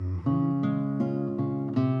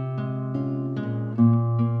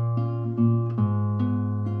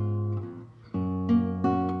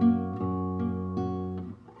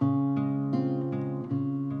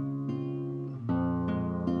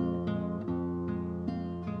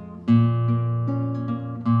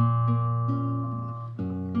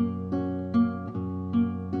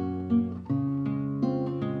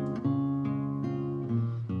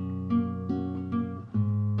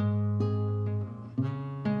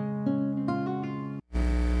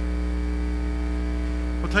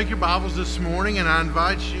Take your Bibles this morning, and I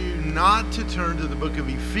invite you not to turn to the book of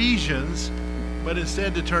Ephesians, but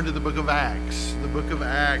instead to turn to the book of Acts. The book of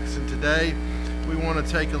Acts. And today we want to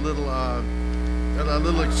take a little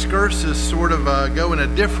excursus, sort of go in a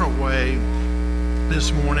different way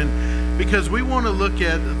this morning, because we want to look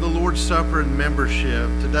at the Lord's Supper and membership.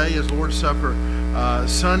 Today is Lord's Supper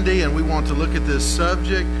Sunday, and we want to look at this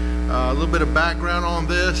subject. A little bit of background on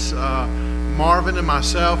this. Marvin and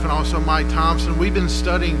myself, and also Mike Thompson, we've been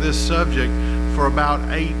studying this subject for about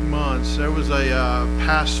 8 months. There was a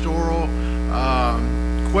pastoral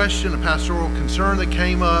question, a pastoral concern that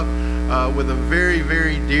came up with a very,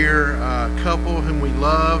 very dear couple whom we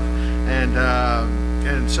love,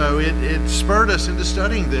 and so it spurred us into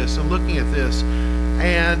studying this and looking at this.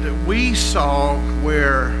 And we saw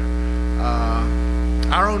where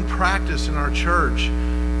our own practice in our church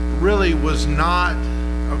really was not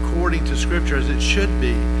according to Scripture as it should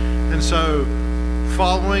be. And so,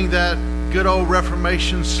 following that good old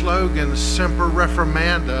Reformation slogan, Semper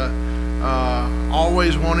Reformanda,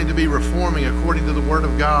 always wanting to be reforming according to the Word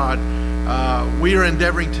of God, we are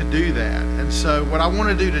endeavoring to do that. And so what I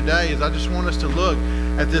want to do today is I just want us to look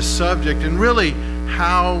at this subject and really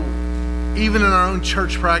how, even in our own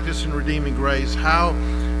church practice in Redeeming Grace, how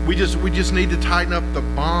we just need to tighten up the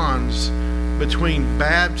bonds between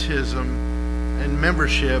baptism and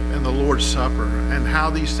membership and the Lord's Supper, and how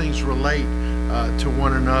these things relate to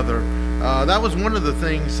one another. That was one of the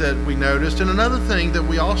things that we noticed. And another thing that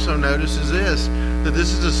we also noticed is that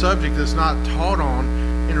this is a subject that's not taught on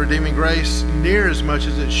in Redeeming Grace near as much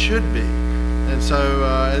as it should be. And so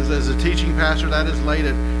as a teaching pastor, that is laid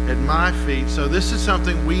at my feet. So this is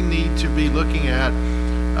something we need to be looking at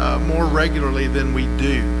more regularly than we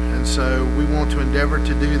do. And so we want to endeavor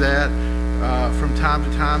to do that from time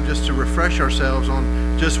to time, just to refresh ourselves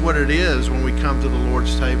on just what it is when we come to the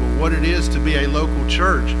Lord's table, what it is to be a local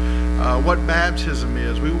church, what baptism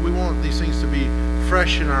is. We want these things to be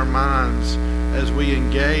fresh in our minds as we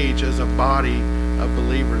engage as a body of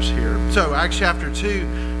believers here. So Acts chapter 2,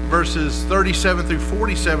 verses 37 through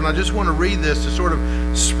 47, I just want to read this to sort of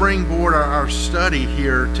springboard our study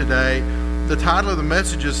here today. The title of the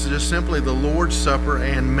message is just simply The Lord's Supper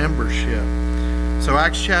and Membership. So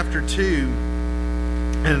Acts chapter 2,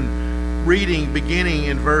 and reading beginning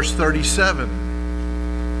in verse 37.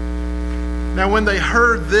 Now when they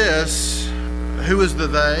heard this, who is the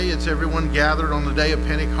they? It's everyone gathered on the day of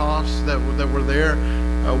Pentecost that were there.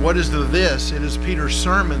 What is the this? It is Peter's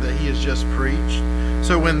sermon that he has just preached.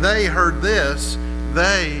 So when they heard this,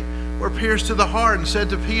 they were pierced to the heart and said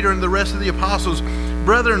to Peter and the rest of the apostles,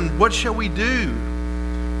 "Brethren, what shall we do?"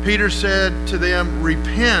 Peter said to them,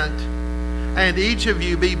 "Repent, and each of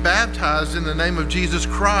you be baptized in the name of Jesus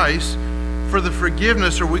Christ for the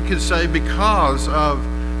forgiveness," or we could say because of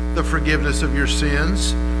the forgiveness of your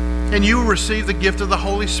sins, "and you will receive the gift of the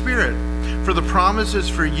Holy Spirit. For the promise is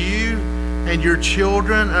for you and your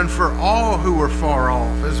children and for all who are far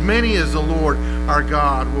off, as many as the Lord our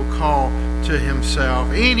God will call to himself."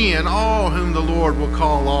 Any and all whom the Lord will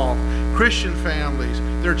call off. Christian families,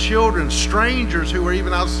 their children, strangers who are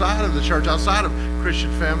even outside of the church, outside of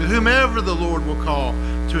Christian families, whomever the Lord will call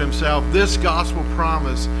to himself, this gospel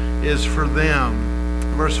promise is for them.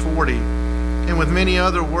 Verse 40, and with many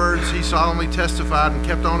other words he solemnly testified and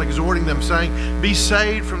kept on exhorting them, saying, "Be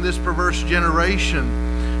saved from this perverse generation."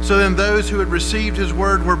 So then those who had received his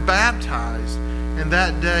word were baptized, and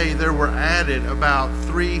that day there were added about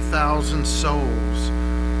 3,000 souls.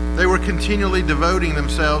 They were continually devoting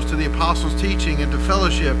themselves to the apostles' teaching and to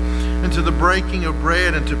fellowship and to the breaking of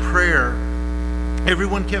bread and to prayer.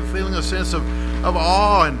 Everyone kept feeling a sense of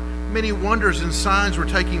awe, and many wonders and signs were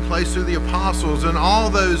taking place through the apostles, and all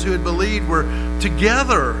those who had believed were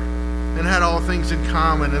together and had all things in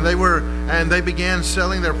common. And they began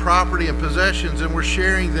selling their property and possessions and were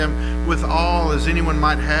sharing them with all as anyone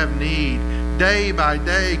might have need. Day by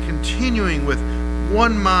day, continuing with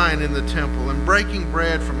one mind in the temple and breaking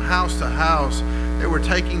bread from house to house, they were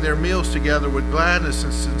taking their meals together with gladness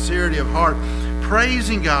and sincerity of heart,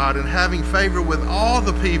 praising God and having favor with all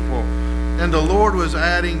the people. And the Lord was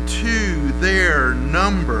adding to their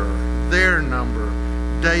number,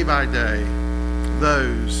 day by day,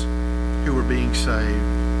 those who were being saved.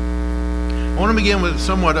 I want to begin with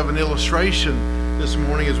somewhat of an illustration this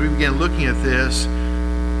morning as we begin looking at this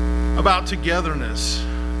about togetherness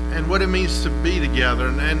and what it means to be together,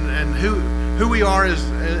 and who we are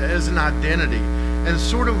as an identity. And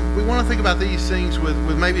sort of, we want to think about these things with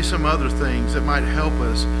maybe some other things that might help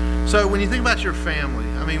us. So when you think about your family,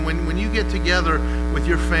 I mean, when you get together with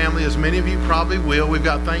your family, as many of you probably will, we've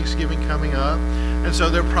got Thanksgiving coming up, and so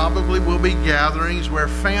there probably will be gatherings where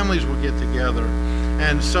families will get together.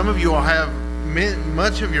 And some of you all have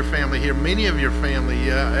much of your family here, many of your family,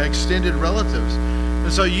 extended relatives.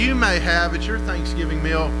 And so you may have at your Thanksgiving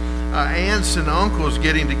meal aunts and uncles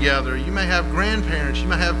getting together. You may have grandparents. You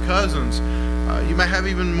may have cousins. You may have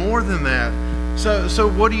even more than that. So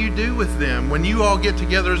what do you do with them? When you all get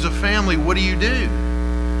together as a family, what do you do?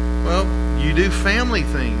 Well, you do family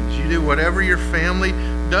things. You do whatever your family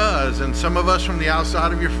does. And some of us from the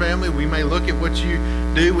outside of your family, we may look at what you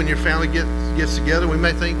do when your family gets together. We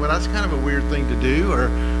may think, well, that's kind of a weird thing to do, or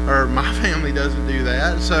my family doesn't do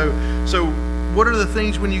that. So what are the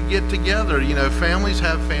things when you get together? Families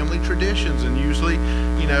have family traditions, and usually,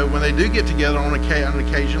 when they do get together on an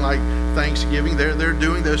occasion like Thanksgiving, they're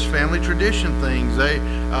doing those family tradition things.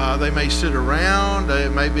 They may sit around.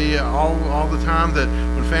 It may be all the time that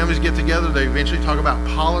when families get together, they eventually talk about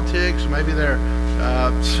politics. Maybe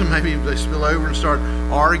maybe they spill over and start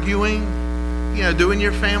arguing. Doing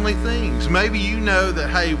your family things. Maybe you know that,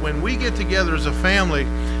 hey, when we get together as a family,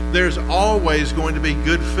 there's always going to be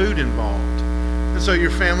good food involved. And so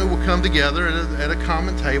your family will come together at a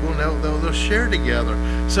common table, and they'll share together.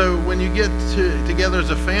 So when you get together as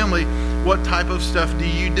a family, what type of stuff do?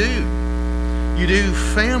 You do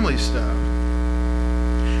family stuff.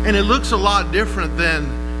 And it looks a lot different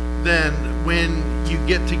than when you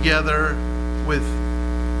get together with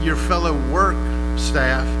your fellow work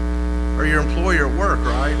staff or your employer at work,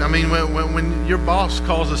 right? I mean, when your boss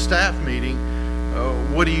calls a staff meeting,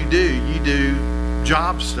 what do? You do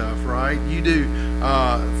job stuff, right? You do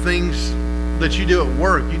things that you do at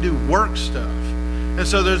work. You do work stuff. And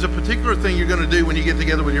so there's a particular thing you're going to do when you get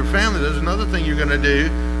together with your family. There's another thing you're going to do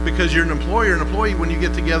because you're an employee when you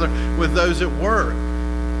get together with those at work.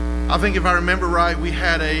 I think if I remember right, we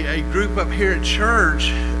had a group up here at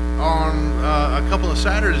church on a couple of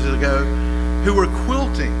Saturdays ago who were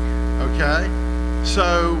quilting, okay?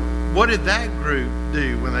 So what did that group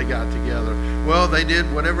do when they got together? Well, they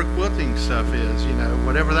did whatever quilting stuff is,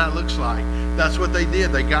 whatever that looks like. That's what they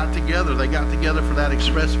did. They got together. They got together for that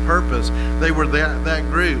express purpose. They were that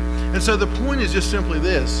group. And so the point is just simply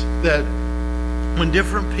this, that when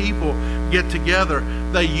different people get together,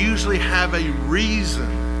 they usually have a reason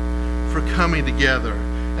for coming together.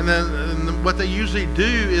 And then what they usually do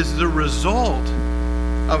is the result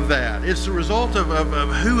of that. It's the result of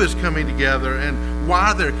who is coming together and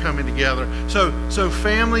why they're coming together. So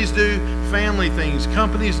families do family things.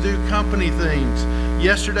 Companies do company things.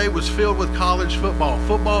 Yesterday was filled with college football.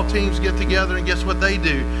 Football teams get together, and guess what they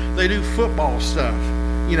do? They do football stuff,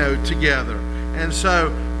 together. And so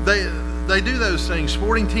they do those things.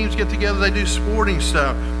 Sporting teams get together, they do sporting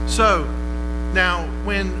stuff. So now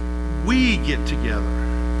when we get together,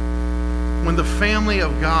 when the family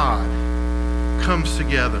of God comes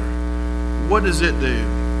together, what does it do?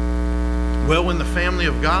 Well, when the family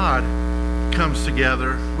of God comes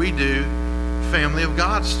together, we do family of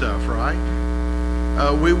God stuff, right?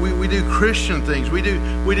 We do Christian things. We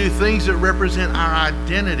do things that represent our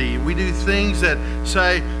identity. We do things that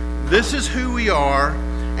say, this is who we are,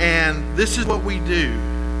 and this is what we do.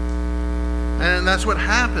 And that's what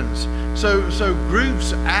happens. So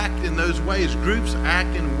groups act in those ways. Groups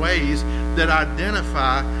act in ways that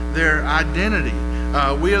identify their identity.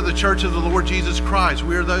 We are the church of the Lord Jesus Christ.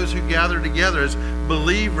 We are those who gather together as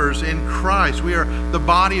believers in Christ. We are the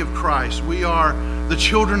body of Christ. We are the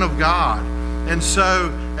children of God. And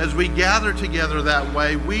so as we gather together that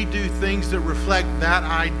way, we do things that reflect that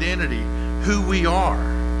identity, who we are.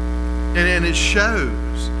 And it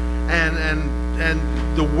shows.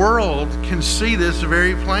 And the world can see this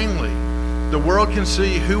very plainly. The world can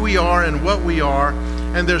see who we are and what we are.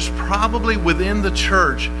 And there's probably within the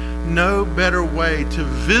church no better way to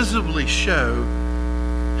visibly show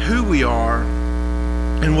who we are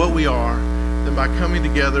and what we are than by coming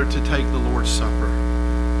together to take the Lord's Supper.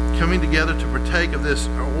 Coming together to partake of this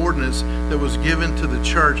ordinance that was given to the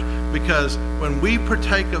church, because when we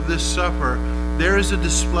partake of this supper, there is a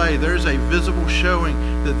display, there is a visible showing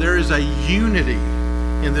that there is a unity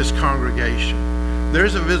in this congregation.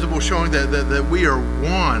 There's a visible showing that we are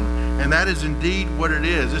one, and that is indeed what it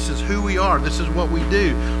is. This is who we are. This is what we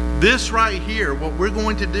do. This right here, what we're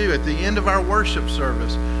going to do at the end of our worship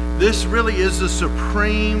service, this really is the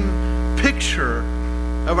supreme picture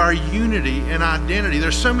of our unity and identity.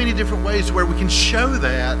 There's so many different ways where we can show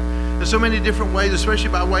that. There's so many different ways, especially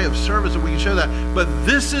by way of service, that we can show that. But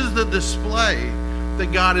this is the display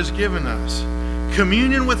that God has given us.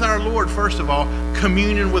 Communion with our Lord, first of all.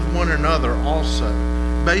 Communion with one another also,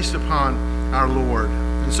 based upon our Lord.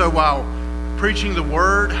 And so while preaching the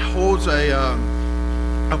Word holds a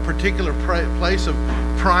particular place of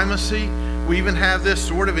primacy, We even have this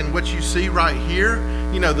sort of in what you see right here.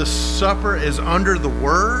 You know, the supper is under the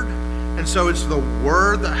Word, and so it's the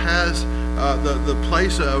Word that has the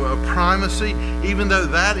place of primacy. Even though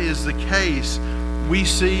that is the case, we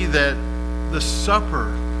see that the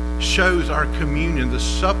supper shows our communion. The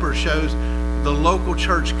supper shows the local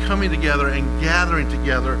church coming together and gathering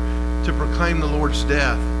together to proclaim the Lord's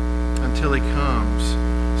death until He comes.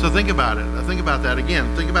 So think about it. Think about that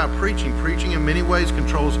again. Think about preaching. Preaching in many ways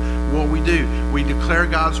controls what we do. We declare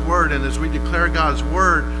God's Word, and as we declare God's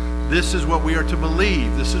Word, this is what we are to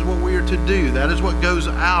believe. This is what we are to do. That is what goes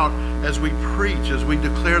out as we preach, as we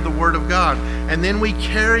declare the Word of God. And then we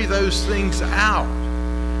carry those things out.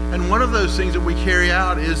 And one of those things that we carry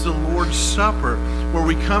out is the Lord's Supper, where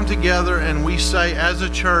we come together and we say, as a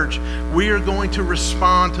church, we are going to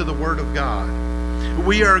respond to the Word of God.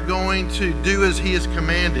 We are going to do as He has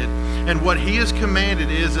commanded. And what He has commanded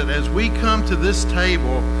is that as we come to this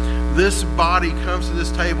table, this body comes to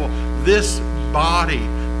this table, this body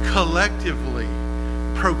collectively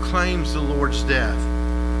proclaims the Lord's death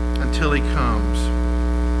until He comes.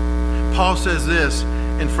 Paul says this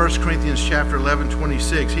in 1 Corinthians chapter 11,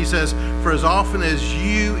 26. He says, for as often as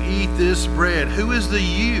you eat this bread, who is the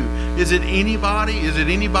you? Is it anybody? Is it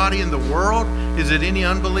anybody in the world? Is it any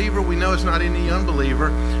unbeliever? We know it's not any unbeliever.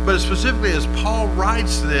 But specifically as Paul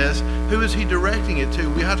writes this, who is he directing it to?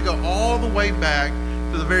 We have to go all the way back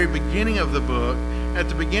to the very beginning of the book. At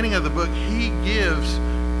the beginning of the book, he gives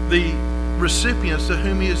the recipients to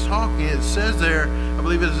whom he is talking. It says there, I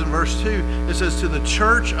believe it is in verse 2, it says, to the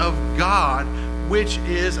church of God, which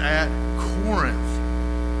is at Corinth.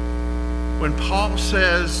 When Paul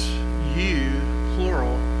says you,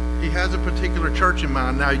 plural, he has a particular church in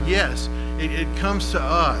mind. Now, yes, it comes to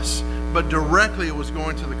us, but directly it was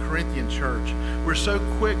going to the Corinthian church. We're so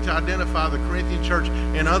quick to identify the Corinthian church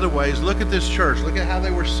in other ways. Look at this church. Look at how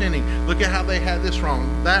they were sinning. Look at how they had this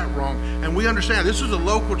wrong, that wrong. And we understand this was a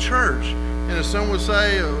local church. And as some would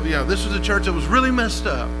say, this was a church that was really messed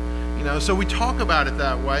up. So we talk about it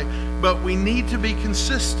that way, but we need to be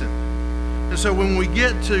consistent. And so when we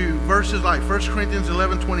get to verses like 1 Corinthians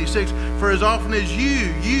 11, 26, for as often as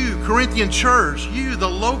you, Corinthian church, you, the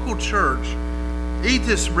local church, eat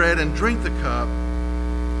this bread and drink the cup,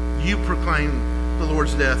 you proclaim the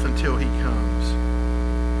Lord's death until He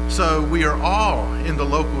comes. So we are all in the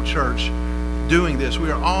local church doing this. We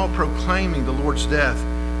are all proclaiming the Lord's death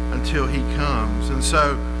until He comes. And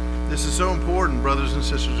so this is so important, brothers and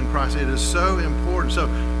sisters in Christ. It is so important. So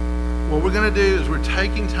what we're going to do is we're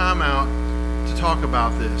taking time out to talk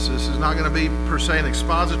about this. This is not going to be per se an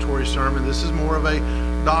expository sermon. This is more of a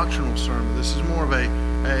doctrinal sermon. This is more of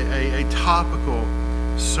a topical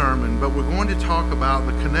sermon. But we're going to talk about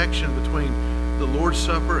the connection between the Lord's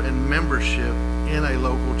Supper and membership in a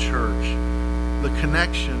local church. The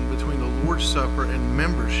connection between the Lord's Supper and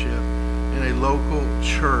membership in a local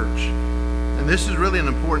church. And this is really an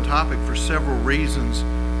important topic for several reasons.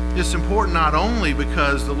 It's important not only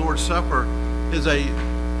because the Lord's Supper is a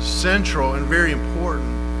central and very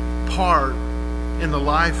important part in the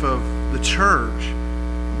life of the church,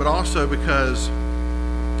 but also because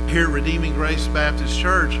here at Redeeming Grace Baptist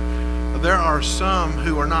Church, there are some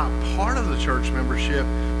who are not part of the church membership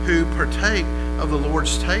who partake of the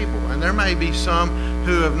Lord's table. And there may be some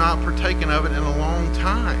who have not partaken of it in a long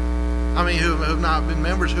time. Who have not been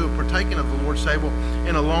members, who have partaken of the Lord's table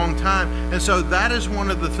in a long time. And so that is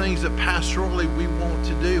one of the things that pastorally we want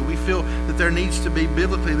to do. We feel that there needs to be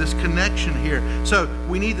biblically this connection here. So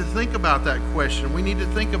we need to think about that question. We need to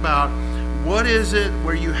think about what is it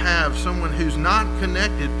where you have someone who's not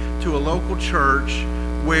connected to a local church,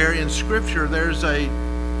 where in Scripture there's a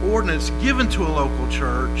ordinance given to a local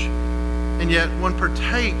church, and yet one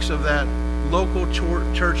partakes of that local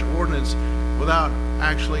church ordinance without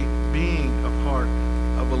actually being a part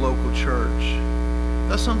of a local church.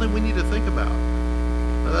 That's something we need to think about.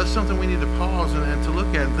 That's something we need to pause and to look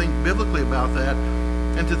at and think biblically about that,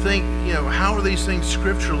 and to think, how are these things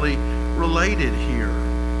scripturally related here?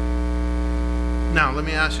 Now, let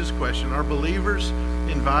me ask this question. Are believers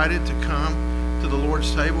invited to come to the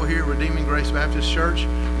Lord's table here at Redeeming Grace Baptist Church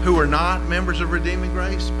who are not members of Redeeming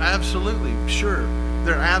Grace? Absolutely, sure.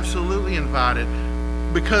 They're absolutely invited,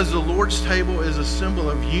 because the Lord's table is a symbol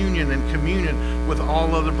of union and communion with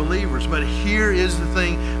all other believers. But here is the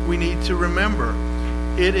thing we need to remember.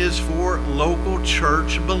 It is for local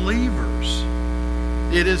church believers.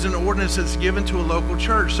 It is an ordinance that's given to a local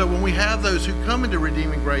church. So when we have those who come into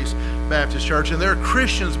Redeeming Grace Baptist Church, and they're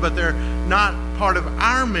Christians, but they're not part of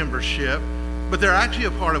our membership, but they're actually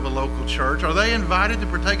a part of a local church, are they invited to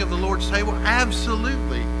partake of the Lord's table?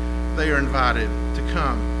 Absolutely, they are invited to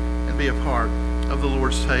come and be a part of the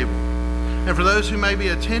Lord's table. And for those who may be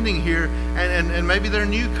attending here, and maybe they're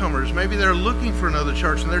newcomers, maybe they're looking for another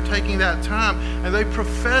church, and they're taking that time, and they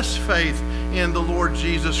profess faith in the Lord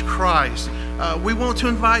Jesus Christ. We want to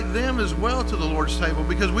invite them as well to the Lord's table,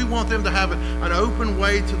 because we want them to have an open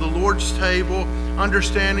way to the Lord's table,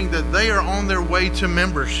 understanding that they are on their way to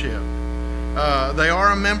membership. They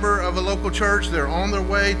are a member of a local church. They're on their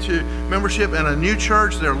way to membership in a new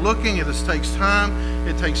church. They're looking. It takes time.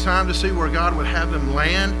 It takes time to see where God would have them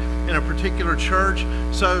land in a particular church.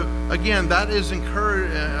 So again, that is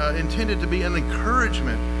intended to be an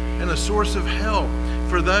encouragement and a source of help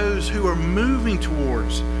for those who are moving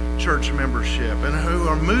towards church membership and who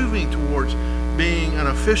are moving towards being an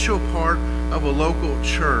official part of a local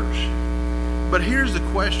church. But here's the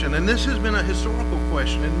question, and this has been a historical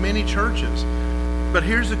question in many churches. But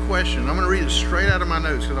here's the question. I'm going to read it straight out of my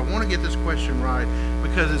notes because I want to get this question right,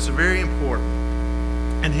 because it's very important.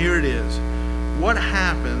 And here it is. What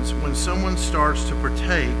happens when someone starts to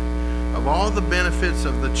partake of all the benefits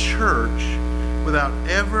of the church without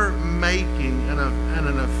ever making an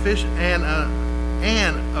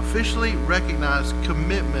officially recognized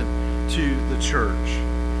commitment to the church?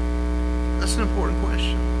 That's an important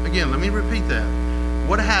question. Again, let me repeat that.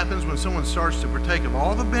 What happens when someone starts to partake of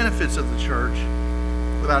all the benefits of the church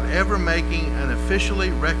without ever making an officially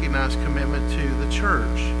recognized commitment to the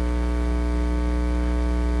church?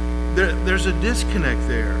 There's a disconnect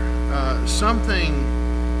there. Something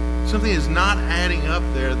is not adding up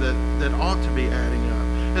there that ought to be adding up.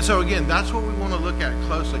 And so again, that's what we want to look at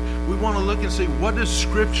closely. We want to look and see, what does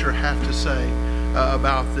Scripture have to say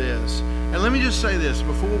about this? And let me just say this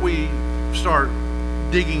before we start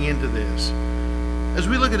digging into this. As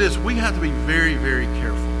we look at this, we have to be very, very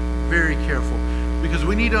careful, because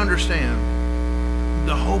we need to understand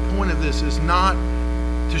the whole point of this is not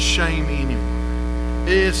to shame anyone.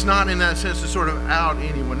 It's not in that sense to sort of out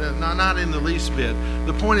anyone, not in the least bit.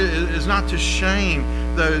 The point is not to shame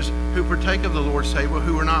those who partake of the Lord's table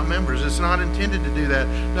who are not members. It's not intended to do that.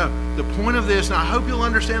 No, the point of this, and I hope you'll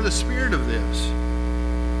understand the spirit of this,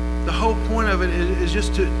 the whole point of it is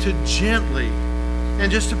just to gently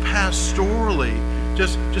and just to pastorally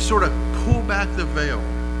just sort of pull back the veil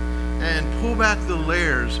and pull back the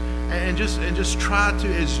layers and just try to,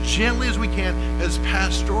 as gently as we can, as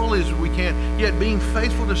pastorally as we can, yet being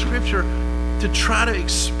faithful to Scripture, to try to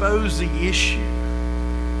expose the issue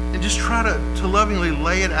and just try to lovingly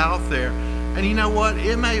lay it out there. And you know what?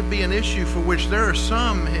 It may be an issue for which there are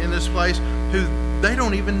some in this place who they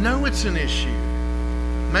don't even know it's an issue.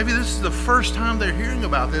 Maybe this is the first time they're hearing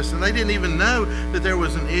about this, and they didn't even know that there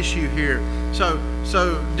was an issue here. So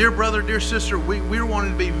dear brother, dear sister, we're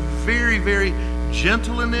wanting to be very, very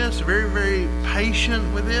gentle in this, very, very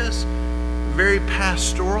patient with this, very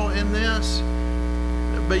pastoral in this.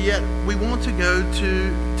 But yet we want to go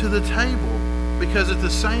to the table, because at the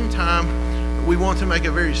same time we want to make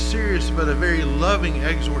a very serious but a very loving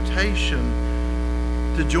exhortation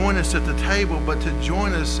to join us at the table, but to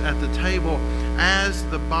join us at the table as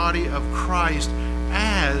the body of Christ,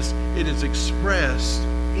 as it is expressed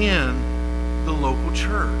in the local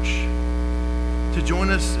church. To join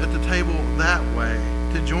us at the table that way,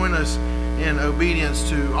 to join us in obedience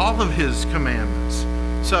to all of His commandments.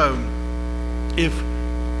 So, if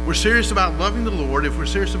we're serious about loving the Lord, if we're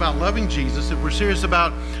serious about loving Jesus, if we're serious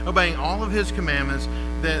about obeying all of His commandments,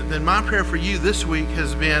 then my prayer for you this week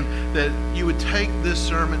has been that you would take this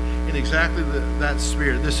sermon in exactly that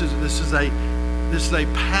spirit. This is a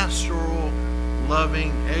pastoral,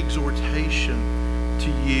 loving exhortation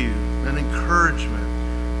to you, an encouragement,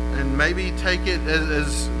 and maybe take it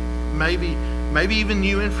as maybe even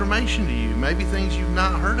new information to you, maybe things you've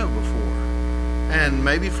not heard of before. And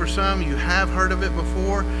maybe for some, you have heard of it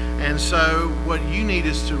before. And so what you need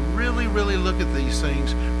is to really, really look at these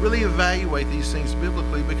things, really evaluate these things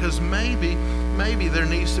biblically, because maybe there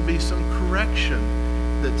needs to be some correction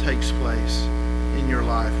that takes place in your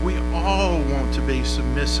life. We all want to be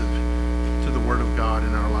submissive to the Word of God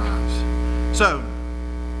in our lives. So,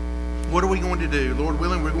 what are we going to do? Lord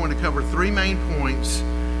willing, we're going to cover 3 main points.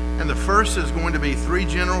 And the first is going to be 3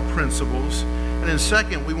 general principles. And then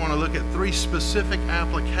second, we want to look at 3 specific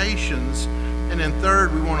applications. And then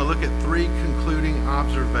third, we want to look at 3 concluding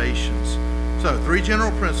observations. So 3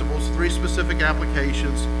 general principles, 3 specific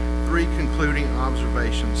applications, 3 concluding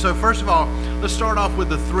observations. So first of all, let's start off with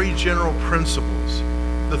the 3 general principles.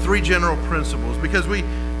 The 3 general principles, because we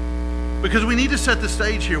need to set the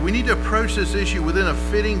stage here. We need to approach this issue within a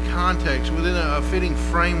fitting context, within a fitting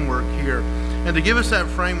framework here. And to give us that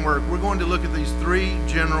framework, we're going to look at these 3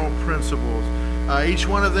 general principles. Each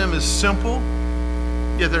one of them is simple,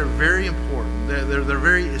 yet they're very important. They're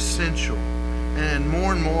very essential. And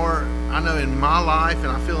more, I know in my life, and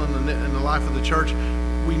I feel in the life of the church,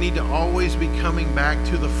 we need to always be coming back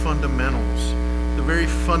to the fundamentals, the very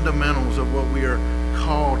fundamentals of what we are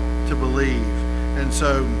called to believe. And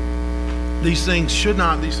so these things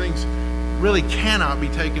really cannot be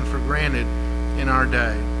taken for granted in our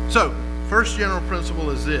day. So, first general principle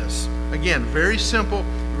is this. Again, very simple,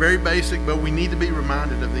 very basic, but we need to be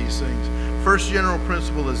reminded of these things. First general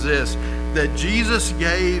principle is this, that Jesus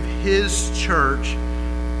gave his church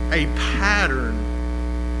a pattern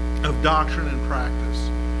of doctrine and practice.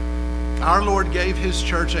 Our Lord gave his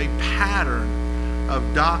church a pattern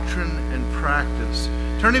of doctrine and practice.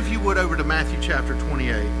 Turn, if you would, over to Matthew chapter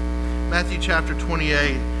 28. Matthew chapter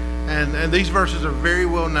 28, and these verses are very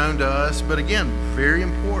well known to us, but again, very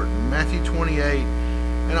important. Matthew 28,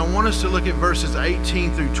 and I want us to look at verses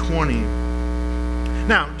 18 through 20.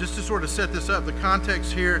 Now, just to sort of set this up, the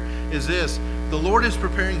context here is this. The Lord is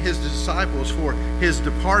preparing his disciples for his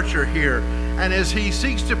departure here, and as he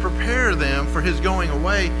seeks to prepare them for his going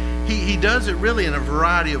away, he does it really in a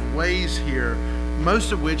variety of ways here,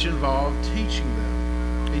 most of which involve teaching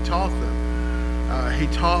them. He taught them. He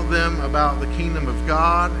taught them about the kingdom of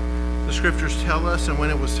God, the scriptures tell us, and when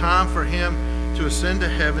it was time for him to ascend to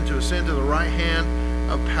heaven, to ascend to the right hand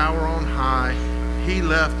of power on high, he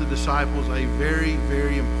left the disciples a very,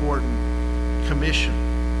 very important commission.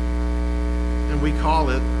 And we call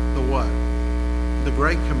it the what? The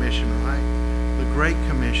Great Commission, right? The Great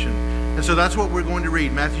Commission. And so that's what we're going to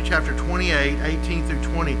read, Matthew chapter 28, 18 through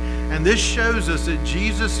 20. And this shows us that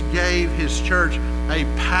Jesus gave his church a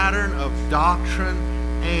pattern of doctrine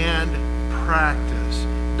and practice.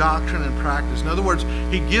 Doctrine and practice. In other words,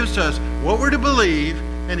 he gives to us what we're to believe,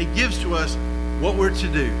 and he gives to us what we're to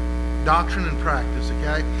do. Doctrine and practice,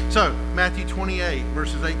 okay? So, Matthew 28,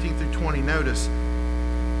 verses 18 through 20, notice.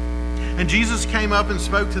 And Jesus came up and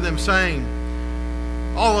spoke to them, saying,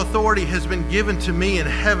 all authority has been given to me in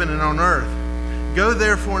heaven and on earth. Go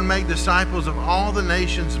therefore and make disciples of all the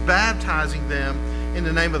nations, baptizing them in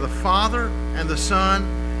the name of the Father and the Son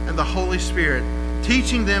and the Holy Spirit,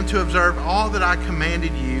 teaching them to observe all that I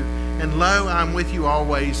commanded you, and lo, I'm with you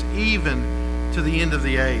always, even to the end of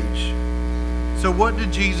the age. So what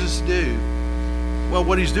did Jesus do? Well,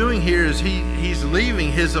 what he's doing here is he's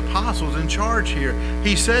leaving his apostles in charge here.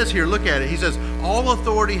 He says here, look at it, he says, all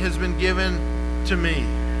authority has been given to me.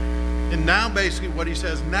 And now basically what he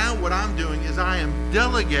says, now what I'm doing is I am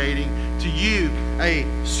delegating to you a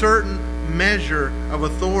certain measure of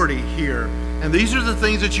authority here. And these are the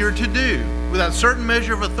things that you're to do with that certain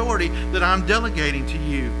measure of authority that I'm delegating to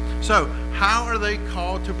you. So how are they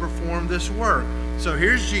called to perform this work? So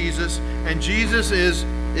here's Jesus, and Jesus is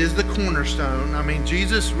the cornerstone. I mean,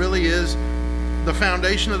 Jesus really is the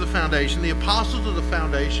foundation of the foundation. The apostles are the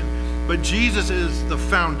foundation, but Jesus is the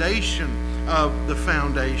foundation of the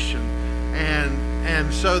foundation.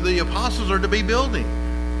 And so the apostles are to be building.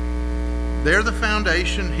 They're the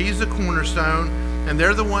foundation, he's the cornerstone, and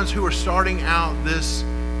they're the ones who are starting out this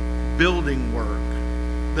building work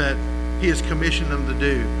that he has commissioned them to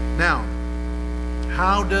do. Now,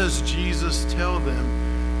 how does Jesus tell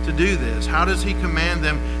them to do this? How does he command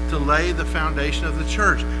them to lay the foundation of the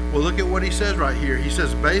church? Well, look at what he says right here. He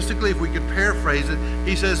says, basically, if we could paraphrase it,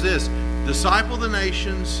 he says this: disciple the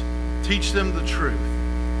nations, teach them the truth.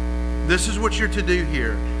 This is what you're to do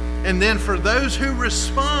here. And then for those who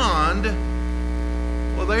respond,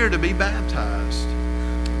 well, they are to be baptized.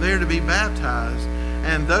 They are to be baptized.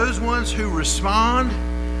 And those ones who respond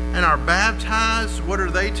and are baptized, what are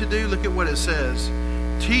they to do? Look at what it says.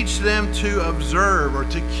 Teach them to observe or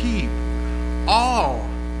to keep all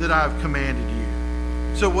that I've commanded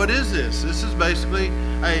you. So what is this? This is basically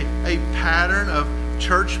a pattern of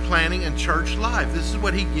church planning and church life. This is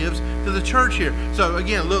what he gives to the church here. So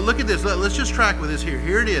again, look at this. Let's just track with this here.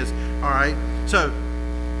 Here it is. All right. So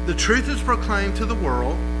the truth is proclaimed to the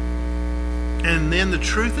world, and then the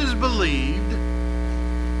truth is believed,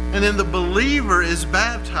 and then the believer is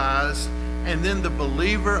baptized, and then the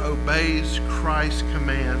believer obeys Christ's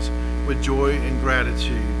commands with joy and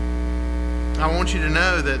gratitude. I want you to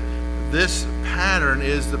know that this pattern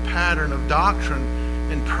is the pattern of doctrine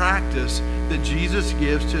and practice that Jesus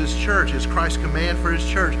gives to his church. It's Christ's command for his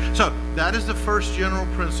church. So that is the first general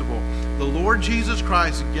principle. The Lord Jesus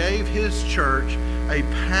Christ gave his church a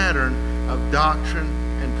pattern of doctrine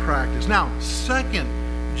and practice. Now, second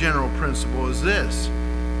general principle is this.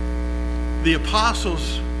 The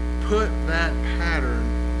apostles put that pattern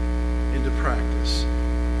into practice.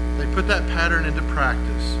 They put that pattern into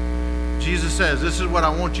practice. Jesus says, this is what I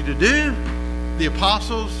want you to do. The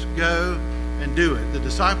apostles go and do it. The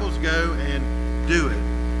disciples go and do it.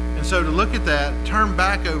 And so to look at that, turn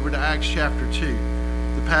back over to Acts chapter 2.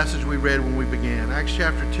 The the passage we read when we began, Acts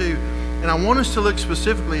chapter 2. And I want us to look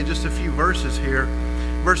specifically at just a few verses here,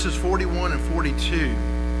 verses 41 and 42.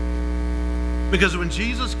 Because when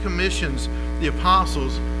Jesus commissions the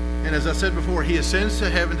apostles, and as I said before, he ascends to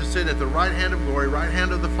heaven to sit at the right hand of glory, right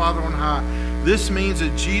hand of the Father on high. This means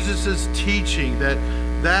that Jesus is teaching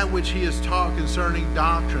that which he has taught concerning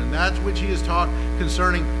doctrine, that which he has taught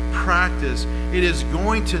concerning practice, it is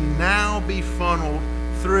going to now be funneled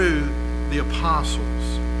through the apostles.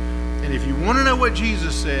 And if you want to know what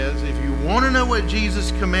Jesus says, if you want to know what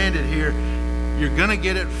Jesus commanded here, you're going to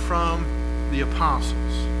get it from the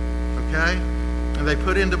apostles. Okay? And they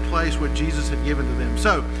put into place what Jesus had given to them.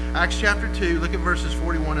 So, Acts chapter 2, look at verses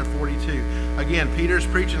 41 and 42. Again, Peter's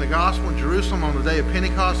preaching the gospel in Jerusalem on the day of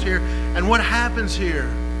Pentecost here. And what happens here?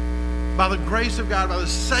 By the grace of God, by the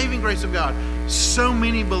saving grace of God, so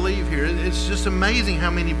many believe here. It's just amazing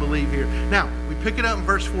how many believe here. Now, we pick it up in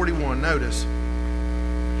verse 41. Notice.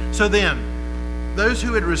 So then, those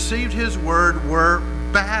who had received his word were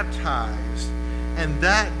baptized. And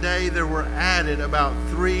that day there were added about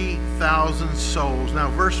 3,000 souls. Now,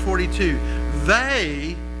 verse 42.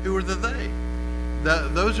 They, who are the they?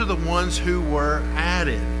 Those are the ones who were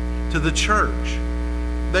added to the church.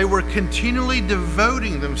 They were continually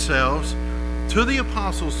devoting themselves to the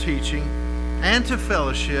apostles' teaching and to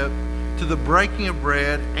fellowship, to the breaking of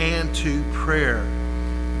bread, and to prayer.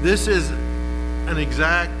 This is an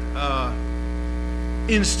exact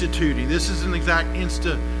instituting. This is an exact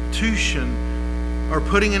institution or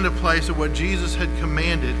putting into place of what Jesus had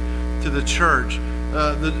commanded to the church.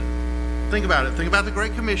 Think about it. Think about the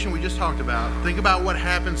Great Commission we just talked about. Think about what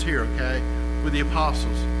happens here, okay, with the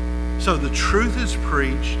apostles. So the truth is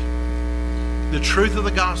preached. The truth of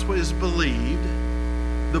the gospel is believed.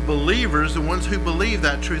 The believers, the ones who believe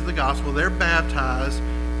that truth of the gospel, they're baptized,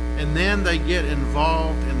 and then they get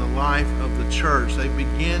involved in the life of the church. They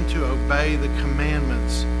begin to obey the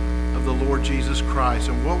commandments of the Lord Jesus Christ.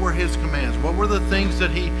 And what were his commands? What were the things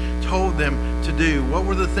that he told them to do? What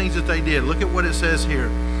were the things that they did? Look at what it says here.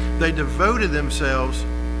 They devoted themselves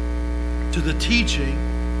to the teaching,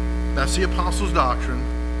 that's the apostles' doctrine,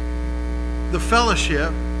 the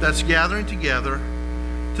fellowship, that's gathering together,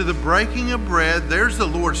 to the breaking of bread, there's the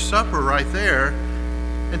Lord's Supper right there,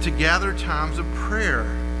 and to gather times of prayer.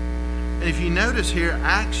 And if you notice here,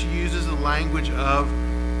 Acts uses the language of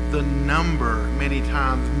the number many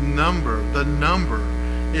times. The number.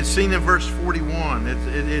 It's seen in verse 41. It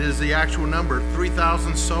is the actual number,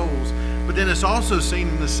 3,000 souls. But then it's also seen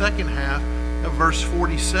in the second half of verse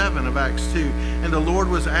 47 of Acts 2. And the Lord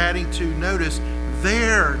was adding to, notice,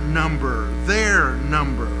 their number,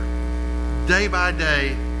 day by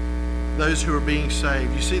day, those who are being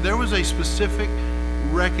saved. You see, there was a specific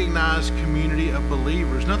recognized community of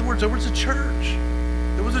believers. In other words, there was a church.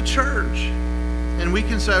 There was a church. And we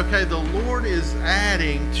can say, okay, the Lord is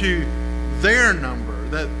adding to their number.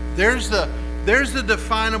 That there's the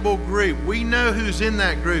definable group. We know who's in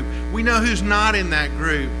that group. We know who's not in that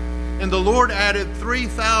group. And the Lord added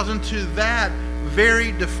 3,000 to that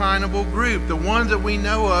very definable group, the ones that we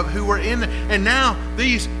know of who were in there. And now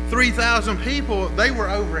these 3,000 people, they were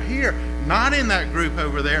over here, not in that group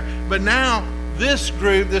over there. But now this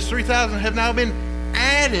group, this 3,000, have now been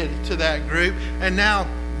added to that group. And now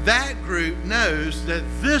that group knows that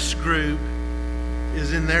this group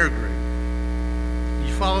is in their group.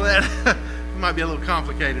 You follow that? It might be a little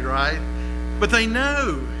complicated, right? But they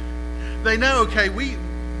know. They know, okay,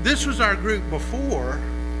 this was our group before,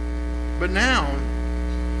 but now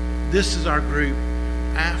this is our group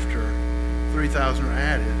after 3,000 are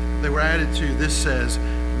added. They were added to, this says,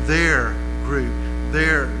 their group,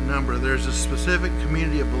 their number. There's a specific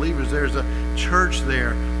community of believers. There's a church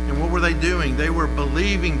there. And what were they doing? They were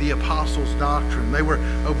believing the apostles' doctrine. They were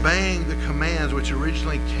obeying the commands which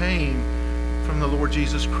originally came from the Lord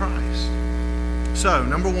Jesus Christ. So,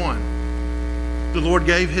 number one, the Lord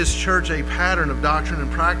gave his church a pattern of doctrine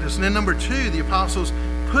and practice. And then number two, the apostles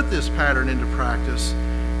put this pattern into practice.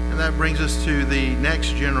 And that brings us to the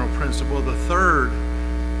next general principle, the third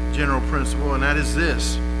general principle, and that is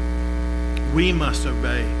this. We must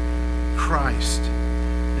obey Christ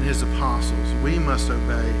and his apostles. We must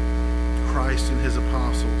obey Christ and his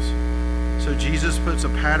apostles. So Jesus puts a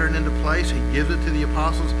pattern into place. He gives it to the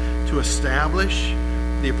apostles to establish.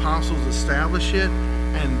 The apostles establish it.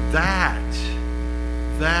 And that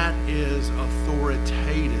is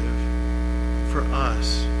authoritative for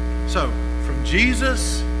us. So from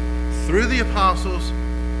Jesus through the apostles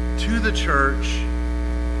to the church,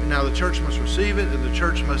 and now the church must receive it and the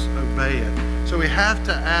church must obey it. So we have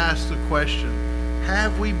to ask the question,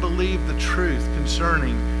 have we believed the truth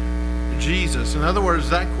concerning Jesus. In other words,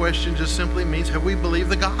 that question just simply means, have we believed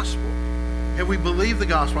the gospel? Have we believed the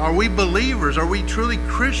gospel? Are we believers? Are we truly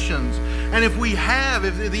Christians? And if we have,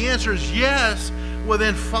 if the answer is yes, well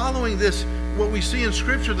then following this, what we see in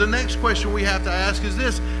Scripture, the next question we have to ask is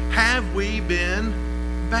this: have we been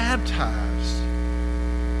baptized?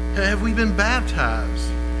 Have we been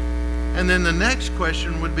baptized? And then the next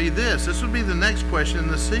question would be this. This would be the next question in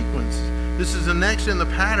the sequence. This is the next in the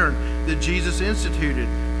pattern that Jesus instituted.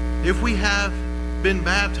 If we have been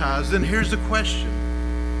baptized, then here's the question: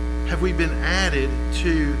 have we been added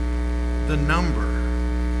to the number?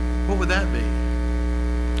 What would that be?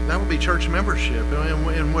 That would be church membership.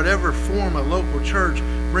 In whatever form a local church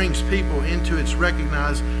brings people into its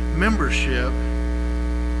recognized membership,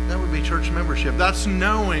 that would be church membership. That's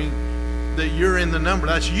knowing that you're in the number.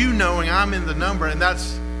 That's you knowing I'm in the number, and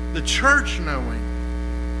that's the church knowing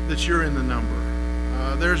that you're in the number.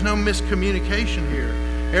 There's no miscommunication here.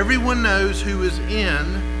 Everyone knows who is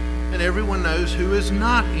in, and everyone knows who is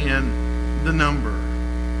not in the number,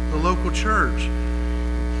 the local church.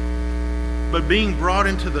 But being brought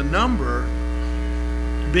into the number,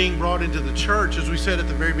 being brought into the church, as we said at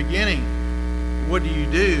the very beginning, what do you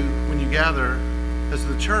do when you gather as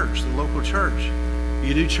the church, the local church?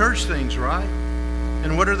 You do church things, right?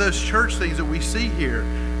 And what are those church things that we see here?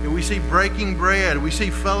 We see breaking bread, we see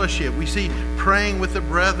fellowship, we see praying with the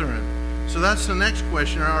brethren. So that's the next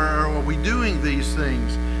question: are we doing these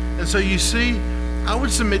things? And so you see, I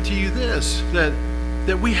would submit to you this,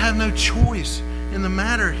 that we have no choice in the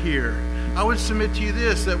matter here. I would submit to you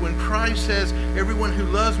this, that when Christ says, everyone who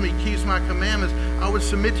loves me keeps my commandments, I would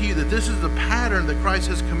submit to you that this is the pattern that Christ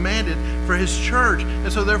has commanded for his church.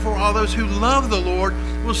 And so therefore, all those who love the Lord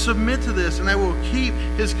will submit to this, and they will keep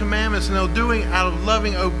his commandments, and they'll do it out of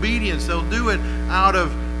loving obedience. They'll do it out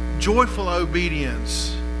of joyful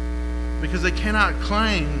obedience, because they cannot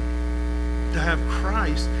claim to have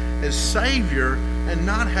Christ as Savior and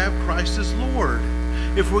not have Christ as Lord.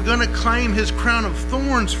 If we're going to claim his crown of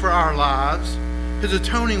thorns for our lives, his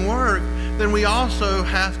atoning work, then we also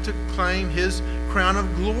have to claim his crown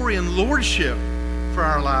of glory and lordship for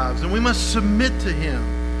our lives. And we must submit to him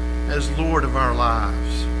as Lord of our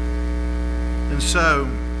lives. And so,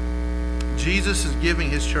 Jesus is giving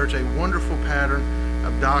his church a wonderful pattern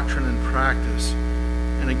of doctrine and practice.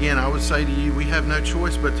 And again, I would say to you, we have no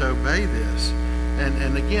choice but to obey this.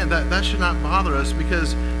 And again, that should not bother us,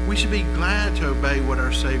 because we should be glad to obey what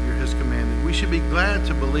our Savior has commanded. We should be glad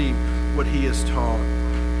to believe what he has taught.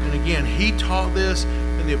 And again, he taught this,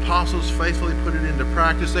 and the apostles faithfully put it into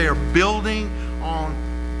practice. They are building on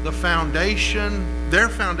the foundation. Their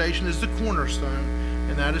foundation is the cornerstone,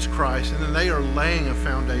 and that is Christ. And then they are laying a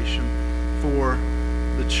foundation for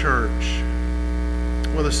the church.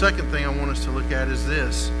 Well, the second thing I want us to look at is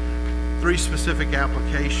this: three specific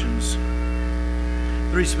applications.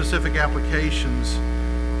 Three specific applications.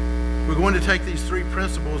 We're going to take these three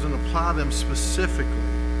principles and apply them specifically.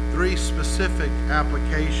 Three specific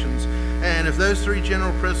applications. And if those three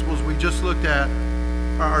general principles we just looked at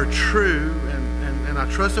are true, and I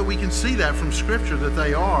trust that we can see that from Scripture that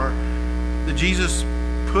they are, that Jesus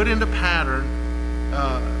put into pattern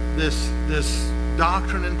this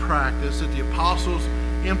doctrine and practice, that the apostles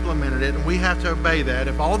implemented it, and we have to obey that.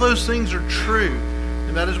 If all those things are true,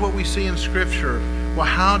 and that is what we see in Scripture, well,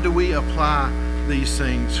 how do we apply these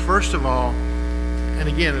things? First of all, and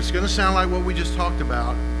again, it's going to sound like what we just talked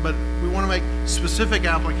about, but we want to make specific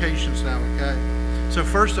applications now, okay? So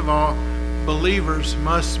first of all, believers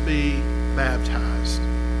must be baptized.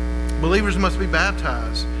 Believers must be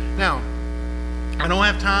baptized. Now, I don't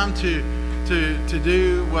have time to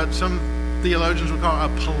do what some theologians would call a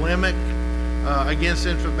polemic against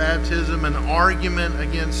infant baptism, an argument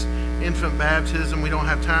against infant baptism. We don't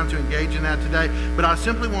have time to engage in that today. But I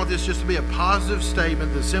simply want this just to be a positive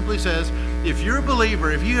statement that simply says, if you're a believer,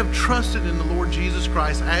 if you have trusted in the Lord Jesus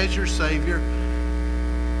Christ as your Savior,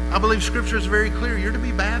 I believe Scripture is very clear. You're to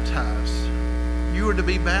be baptized. You are to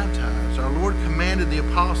be baptized. Our Lord commanded the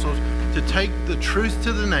apostles to take the truth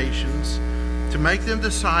to the nations, to make them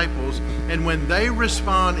disciples, and when they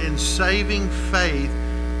respond in saving faith,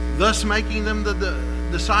 thus making them the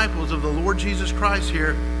disciples of the Lord Jesus Christ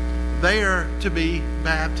here, they are to be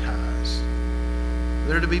baptized.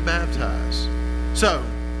 They're to be baptized. So,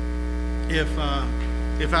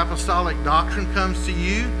 if apostolic doctrine comes to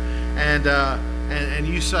you, and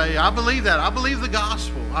you say, I believe that, I believe the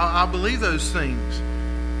gospel, I believe those things,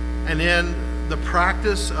 and then the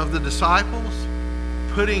practice of the disciples,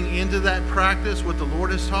 putting into that practice what the Lord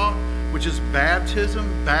has taught, which is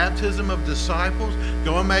baptism of disciples.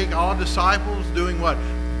 Go and make all disciples, doing what?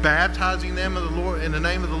 baptizing them in the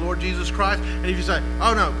name of the Lord Jesus Christ. And if you say,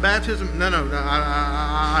 oh no, baptism, no,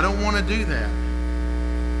 I don't want to do that.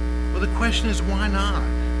 Well, the question is, why not?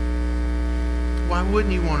 Why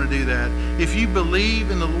wouldn't you want to do that? If you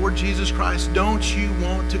believe in the Lord Jesus Christ, don't you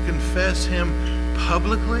want to confess Him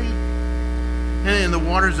publicly and in the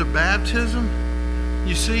waters of baptism?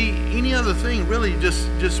 You see, any other thing really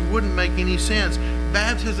just wouldn't make any sense.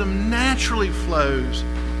 Baptism naturally flows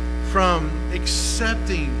from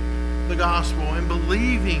accepting the gospel and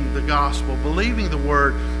believing the gospel, believing the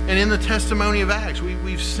word. And in the testimony of Acts,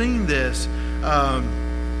 we've seen this.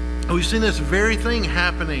 We've seen this very thing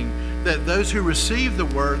happening, that those who received the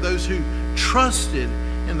word, those who trusted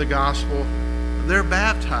in the gospel, they're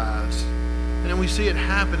baptized. And then we see it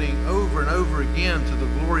happening over and over again to the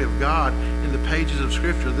glory of God in the pages of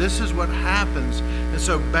Scripture. This is what happens. And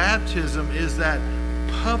so baptism is that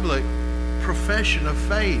public profession of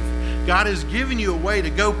faith. God has given you a way to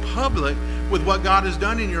go public with what God has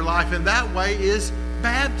done in your life, and that way is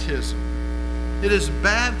baptism. It is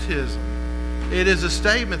baptism. It is a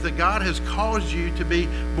statement that God has caused you to be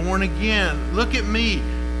born again. Look at me.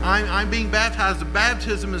 I'm being baptized. The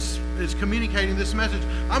baptism is communicating this message.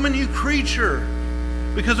 I'm a new creature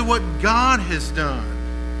because of what God has done.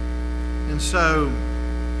 And so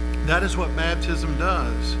that is what baptism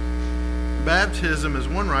does. Baptism, as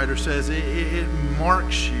one writer says, it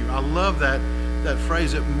marks you. I love that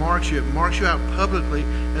phrase. It marks you. It marks you out publicly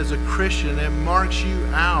as a Christian. It marks you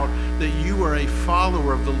out that you are a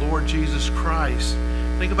follower of the Lord Jesus Christ.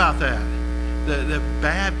 Think about that. That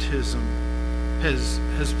baptism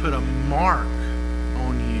has put a mark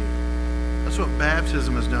on you. That's what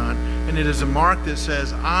baptism has done. And it is a mark that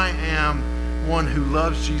says, I am one who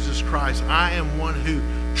loves Jesus Christ. I am one who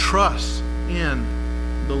trusts in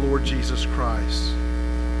the Lord Jesus Christ.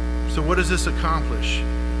 So what does this accomplish?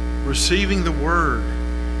 Receiving the word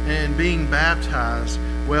and being baptized.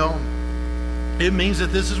 Well, it means that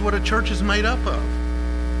this is what a church is made up of.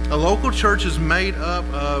 A local church is made up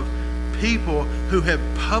of people who have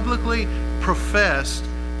publicly professed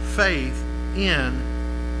faith in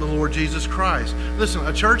the Lord Jesus Christ. Listen,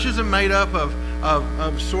 a church isn't made up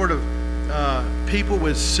of sort of people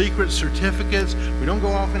with secret certificates. We don't go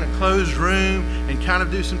off in a closed room and kind of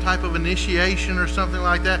do some type of initiation or something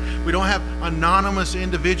like that. We don't have anonymous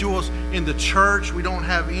individuals in the church. We don't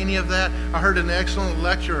have any of that. I heard an excellent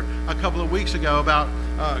lecture a couple of weeks ago about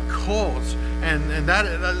cults, and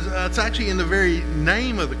that's actually in the very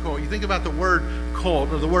name of the cult. You think about the word cult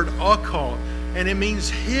or the word occult, and it means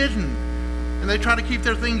hidden. And they try to keep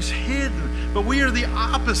their things hidden. But we are the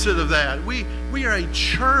opposite of that. We are a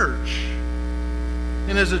church.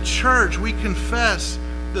 And as a church, we confess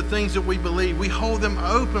the things that we believe. We hold them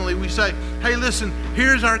openly. We say, hey, listen,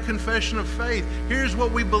 here's our confession of faith. Here's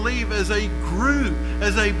what we believe as a group,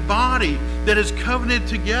 as a body that is covenanted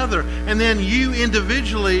together. And then you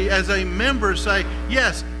individually, as a member, say,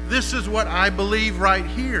 yes, this is what I believe right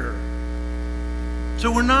here.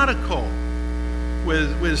 So we're not a cult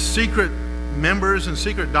with secret members and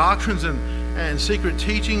secret doctrines and secret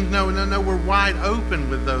teachings. No, we're wide open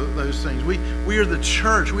with those things. We are the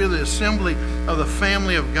church. We are the assembly of the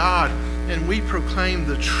family of God, and we proclaim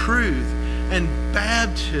the truth. And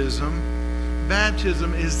baptism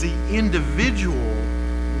is the individual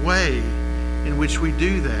way in which we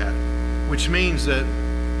do that, which means that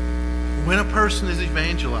when a person is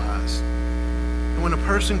evangelized, and when a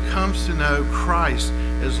person comes to know Christ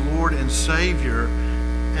as Lord and Savior,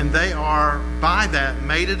 and they are, by that,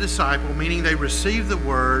 made a disciple, meaning they receive the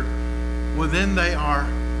word, well, then they are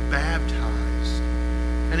baptized.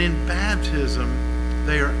 And in baptism,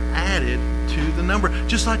 they are added to the number,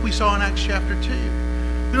 just like we saw in Acts chapter 2.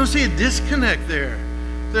 We don't see a disconnect there.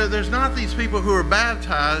 There's not these people who are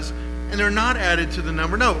baptized and they're not added to the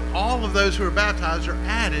number. No, all of those who are baptized are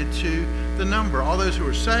added to the number. All those who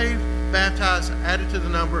are saved, baptized, added to the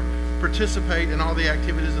number, participate in all the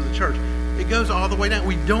activities of the church. It goes all the way down.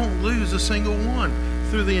 We don't lose a single one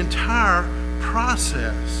through the entire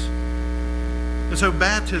process. And so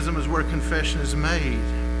baptism is where confession is made.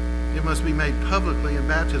 It must be made publicly in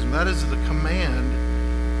baptism. That is the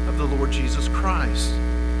command of the Lord Jesus Christ.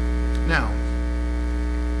 Now,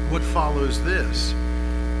 what follows this?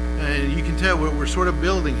 And you can tell we're sort of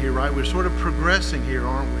building here, right? We're sort of progressing here,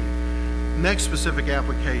 aren't we? Next specific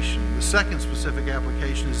application. The second specific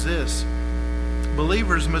application is this.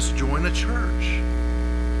 Believers must join a church.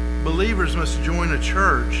 Believers must join a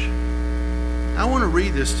church. I want to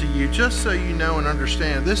read this to you just so you know and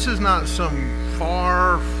understand. This is not some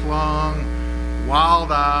far-flung,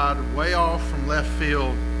 wild-eyed, way off from left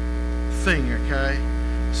field thing, okay?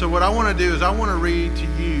 So what I want to do is I want to read to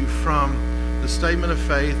you from the statement of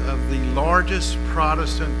faith of the largest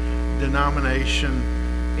Protestant denomination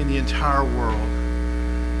in the entire world,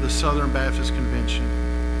 the Southern Baptist Convention.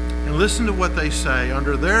 And listen to what they say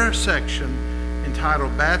under their section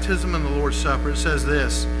entitled Baptism and the Lord's Supper. It says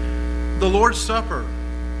this: the Lord's Supper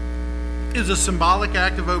is a symbolic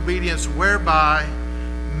act of obedience whereby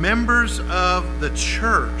members of the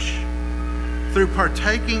church, through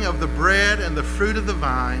partaking of the bread and the fruit of the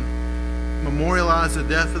vine, memorialize the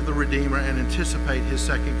death of the Redeemer and anticipate his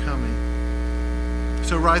second coming.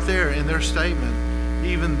 So right there in their statement,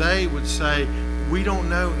 even they would say, we don't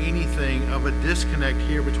know anything of a disconnect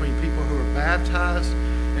here between people who are baptized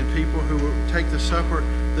and people who take the supper,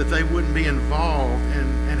 that they wouldn't be involved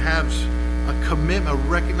and have a commitment, a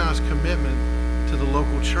recognized commitment to the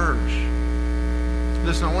local church.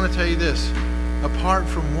 Listen, I want to tell you this. Apart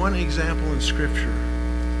from one example in Scripture,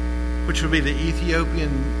 which would be the Ethiopian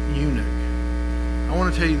eunuch, I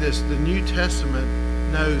want to tell you this. The New Testament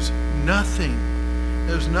knows nothing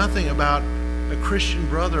about a Christian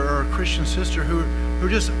brother or a Christian sister who are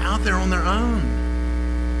just out there on their own,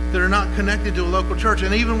 that are not connected to a local church.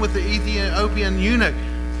 And even with the Ethiopian eunuch,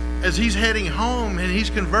 as he's heading home and he's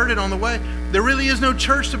converted on the way, there really is no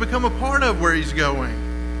church to become a part of where he's going.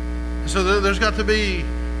 So there's got to be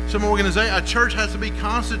some organization. A church has to be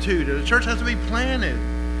constituted. A church has to be planted.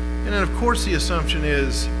 And then, of course, the assumption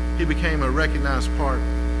is he became a recognized part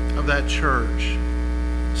of that church.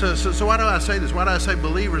 So why do I say this? Why do I say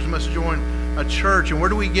believers must join a church? And where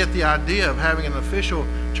do we get the idea of having an official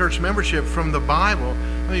church membership from the Bible?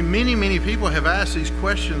 I mean, many people have asked these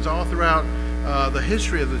questions all throughout the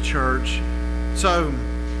history of the church. So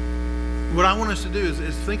what I want us to do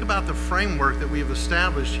is think about the framework that we have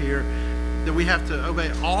established here, that we have to obey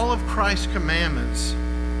all of Christ's commandments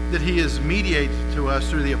that he has mediated to us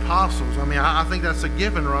through the apostles. I mean, I think that's a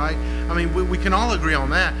given, right? I mean, we can all agree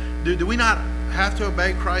on that. Do we not have to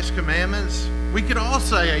obey Christ's commandments? We could all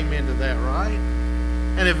say amen to that, right?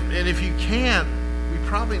 And if you can't, we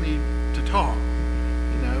probably need to talk,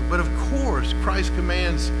 you know. But of course, Christ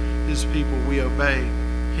commands his people we obey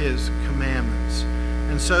his commandments.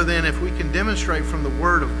 And so then, if we can demonstrate from the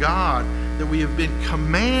Word of God that we have been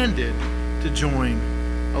commanded to join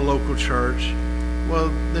a local church, well,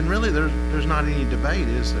 then really there's not any debate,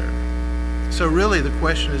 is there? So really the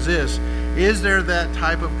question is this: is there that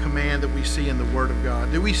type of command that we see in the Word of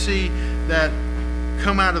God? Do we see that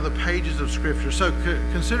come out of the pages of Scripture? So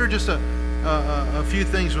consider just a few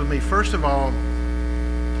things with me. First of all,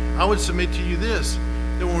 I would submit to you this,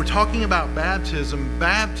 that when we're talking about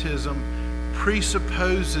baptism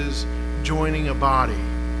presupposes joining a body.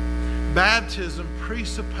 Baptism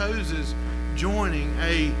presupposes joining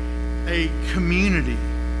a community.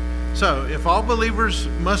 So if all believers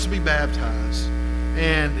must be baptized,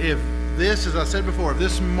 and if this, as I said before, if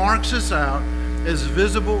this marks us out as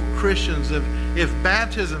visible Christians, if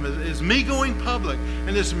baptism is me going public,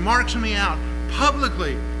 and this marks me out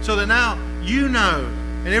publicly, so that now you know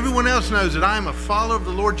and everyone else knows that I am a follower of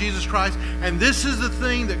the Lord Jesus Christ, and this is the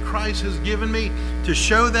thing that Christ has given me to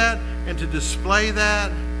show that and to display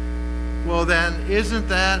that, well then, isn't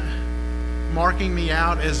that marking me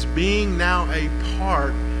out as being now a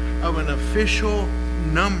part of an official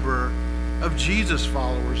number of Jesus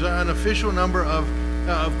followers, an official number of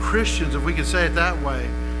Christians, if we could say it that way?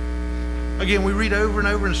 Again, we read over and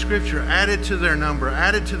over in Scripture, added to their number,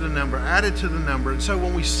 added to the number, added to the number. And so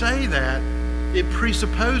when we say that, it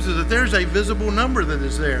presupposes that there's a visible number that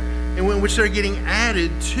is there, in which they're getting added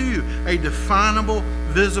to a definable,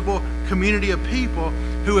 visible community of people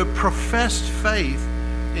who have professed faith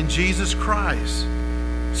in Jesus Christ.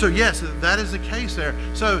 So yes, that is the case there.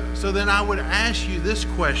 So then I would ask you this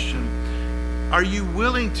question: are you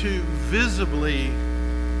willing to visibly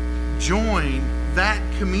join that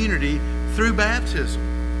community through baptism?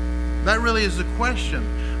 That really is the question.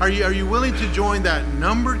 Are you willing to join that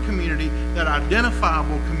numbered community, that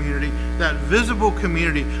identifiable community, that visible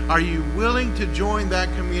community? Are you willing to join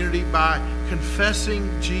that community by confessing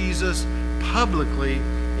Jesus publicly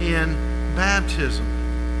in baptism?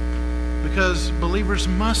 Because believers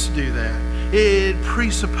must do that. It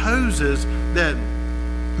presupposes that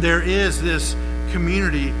there is this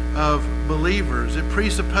community of believers. It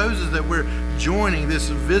presupposes that we're joining this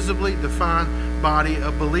visibly defined body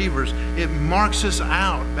of believers. It marks us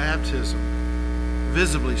out, baptism,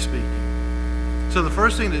 visibly speaking. So the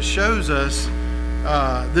first thing that shows us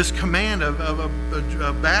this command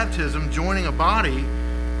of baptism, joining a body,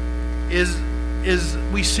 is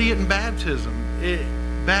we see it in baptism.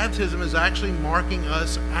 Baptism is actually marking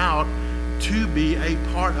us out to be a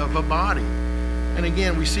part of a body. And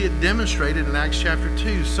again, we see it demonstrated in Acts chapter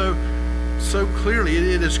 2. So so clearly.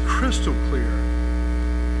 It is crystal clear.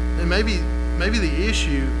 And maybe the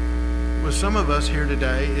issue with some of us here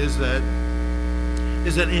today is that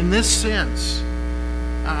in this sense,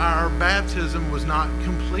 our baptism was not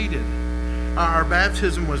completed. Our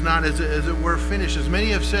baptism was not, as it were, finished. As many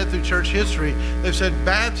have said through church history, they've said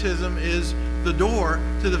baptism is the door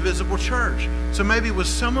to the visible church. So maybe with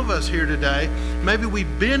some of us here today, maybe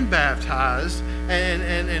we've been baptized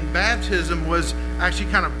and baptism was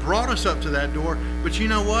actually kind of brought us up to that door. But you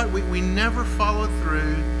know what? We never followed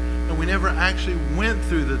through, and we never actually went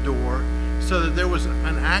through the door so that there was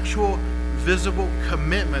an actual visible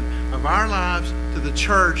commitment of our lives to the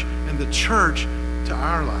church and the church to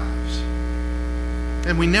our lives.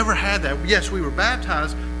 And we never had that. Yes, we were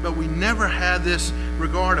baptized, but we never had this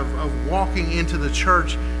regard of walking into the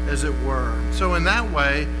church, as it were. So in that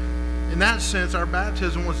way, in that sense, our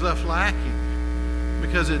baptism was left lacking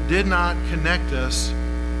because it did not connect us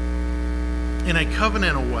in a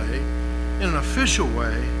covenantal way, in an official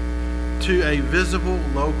way, to a visible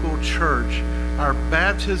local church. Our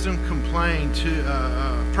baptism proclaimed to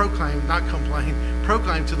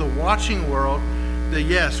the watching world that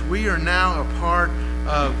yes, we are now a part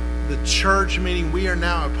of the church, meaning we are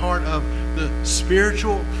now a part of the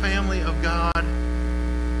spiritual family of God.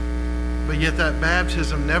 But yet that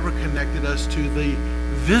baptism never connected us to the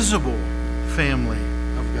visible family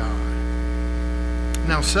of God.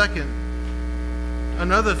 Now, second,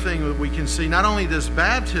 another thing that we can see, not only does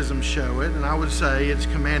baptism show it, and I would say it's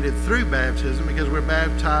commanded through baptism because we're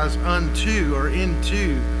baptized unto or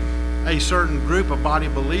into a certain group of body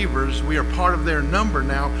believers. We are part of their number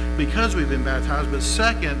now because we've been baptized. But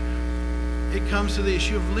second, it comes to the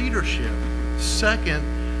issue of leadership. Second,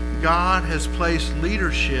 God has placed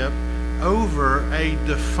leadership over a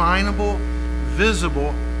definable,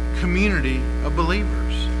 visible community of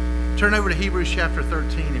believers. Turn over to Hebrews chapter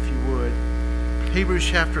 13 if you would. Hebrews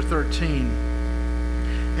chapter 13.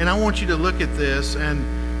 And I want you to look at this, and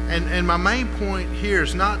my main point here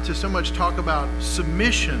is not to so much talk about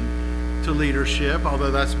submission to leadership,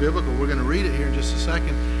 although that's biblical. We're going to read it here in just a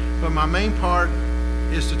second. But my main part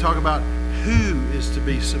is to talk about who is to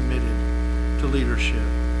be submitted to leadership.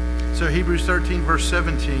 So Hebrews 13 verse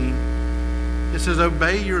 17, it says,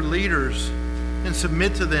 "Obey your leaders and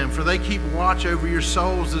submit to them, for they keep watch over your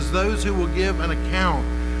souls as those who will give an account.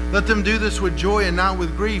 Let them do this with joy and not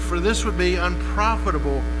with grief, for this would be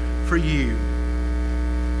unprofitable for you."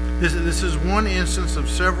 This is one instance of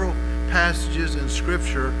several passages in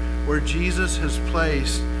Scripture where Jesus has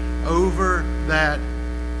placed over that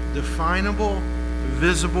definable,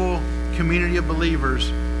 visible community of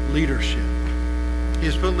believers leadership. He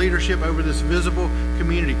has put leadership over this visible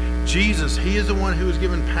community. Jesus, He is the one who has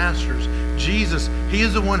given pastors. Jesus, He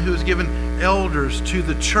is the one who has given elders to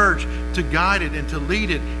the church to guide it and to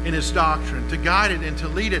lead it in its doctrine, to guide it and to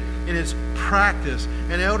lead it in its practice.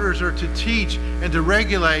 And elders are to teach and to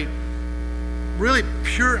regulate really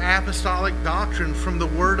pure apostolic doctrine from the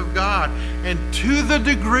Word of God. And to the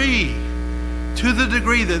degree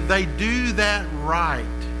that they do that right,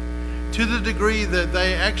 to the degree that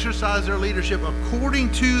they exercise their leadership according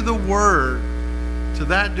to the Word, to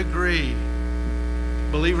that degree,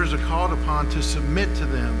 believers are called upon to submit to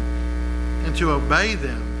them and to obey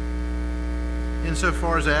them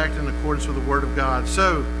insofar as they act in accordance with the Word of God.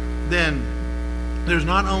 So then, there's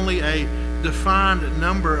not only a defined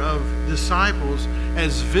number of disciples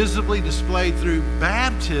as visibly displayed through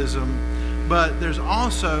baptism, but there's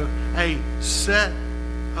also a set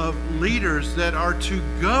of leaders that are to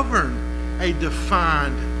govern a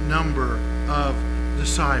defined number of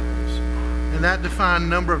disciples. And that defined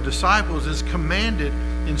number of disciples is commanded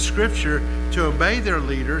in Scripture to obey their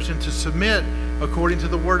leaders and to submit according to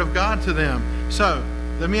the Word of God to them. So,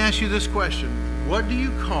 let me ask you this question. What do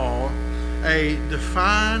you call a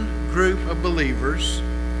defined group of believers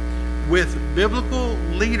with biblical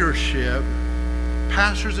leadership,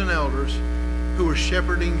 pastors and elders, who are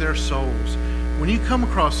shepherding their souls? When you come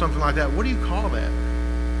across something like that, what do you call that?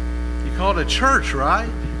 You call it a church, right?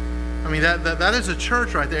 I mean, that is a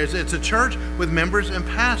church right there. It's a church with members and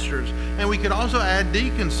pastors. And we could also add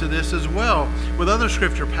deacons to this as well with other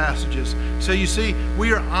scripture passages. So you see,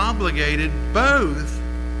 we are obligated both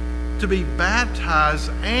to be baptized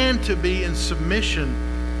and to be in submission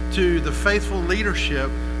to the faithful leadership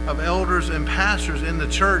of elders and pastors in the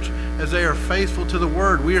church as they are faithful to the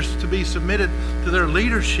Word. We are to be submitted to their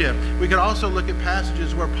leadership. We could also look at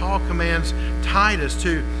passages where Paul commands Titus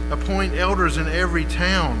to appoint elders in every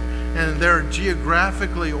town. And they're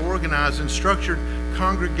geographically organized and structured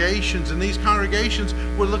congregations. And these congregations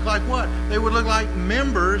would look like what? They would look like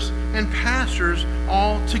members and pastors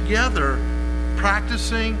all together,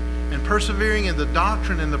 practicing and persevering in the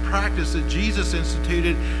doctrine and the practice that Jesus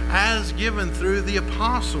instituted as given through the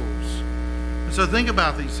apostles. And so think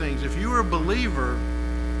about these things. If you are a believer,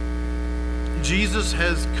 Jesus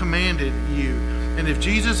has commanded you. And if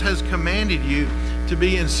Jesus has commanded you to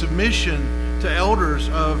be in submission to elders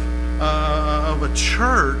of a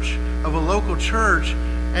church, of a local church,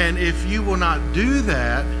 and if you will not do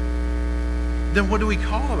that, then what do we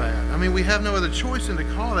call that? I mean, we have no other choice than to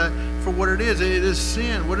call that for what it is. It is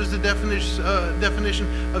sin. What is the definition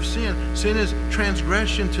of sin? Sin is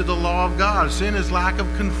transgression to the law of God. Sin is lack of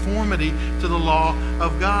conformity to the law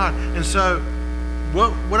of God. And so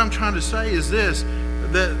what I'm trying to say is this,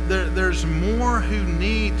 that there's more who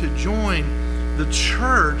need to join the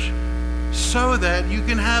church so that you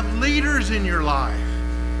can have leaders in your life,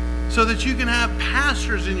 so that you can have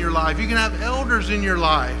pastors in your life, you can have elders in your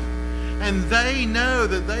life, and they know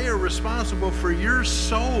that they are responsible for your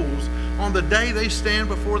souls on the day they stand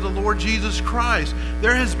before the Lord Jesus Christ.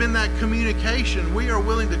 There has been that communication. We are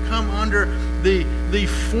willing to come under the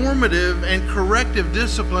formative and corrective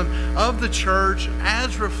discipline of the church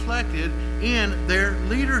as reflected in their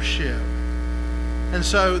leadership. And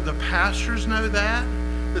so the pastors know that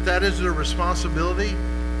is their responsibility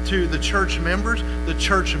to the church members. The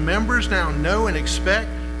church members now know and expect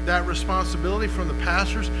that responsibility from the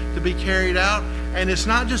pastors to be carried out. And it's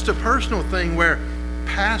not just a personal thing where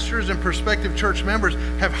pastors and prospective church members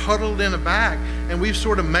have huddled in a back and we've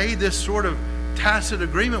sort of made this sort of tacit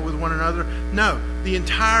agreement with one another. No, the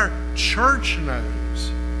entire church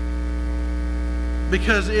knows,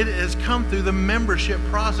 because it has come through the membership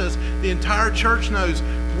process. The entire church knows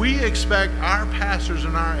we expect our pastors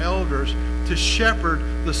and our elders to shepherd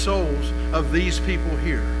the souls of these people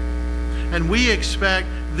here. And we expect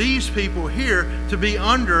these people here to be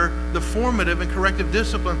under the formative and corrective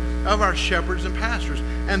discipline of our shepherds and pastors.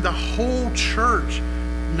 And the whole church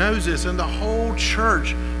knows this, and the whole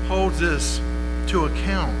church holds this to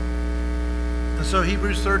account. And so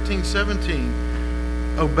Hebrews 13:17,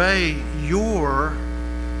 obey your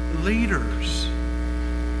leaders.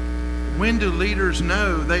 When do leaders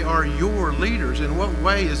know they are your leaders? In what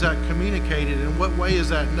way is that communicated? In what way is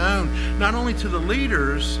that known? Not only to the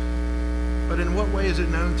leaders, but in what way is it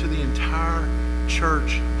known to the entire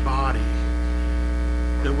church body?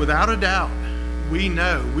 That without a doubt, we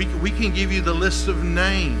know, we can give you the list of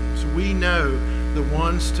names. We know the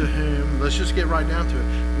ones to whom, let's just get right down to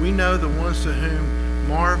it. We know the ones to whom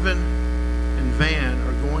Marvin and Van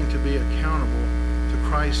are going to be accountable to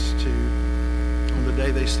Christ to on the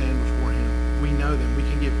day they stand before Him. We know them. We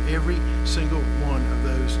can give every single one of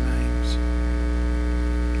those names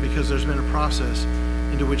because there's been a process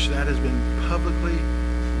into which that has been publicly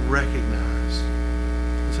recognized.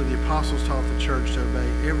 And so the apostles taught the church to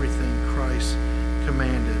obey everything Christ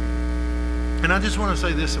commanded. And I just want to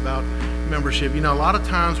say this about membership. You know, a lot of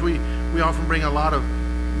times we often bring a lot of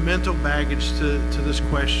mental baggage to this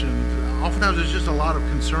question. Oftentimes there's just a lot of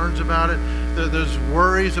concerns about it. There's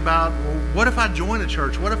worries about, well, what if I join a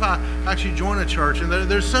church? What if I actually join a church? And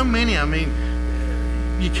there's so many. I mean,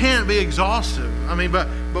 you can't be exhaustive. I mean, but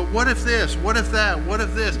what if this? What if that? What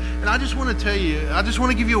if this? And I just want to tell you, I just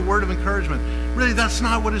want to give you a word of encouragement. Really, that's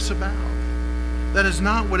not what it's about. That is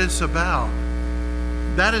not what it's about.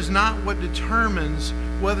 That is not what determines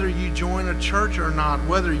whether you join a church or not,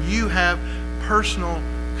 whether you have personal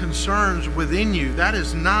concerns within you. That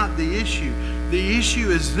is not the issue. The issue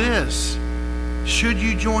is this: should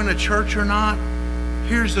you join a church or not?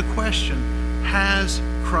 Here's the question: has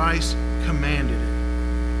Christ commanded it?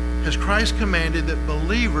 Has Christ commanded that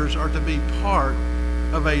believers are to be part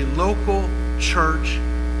of a local church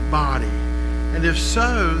body? And if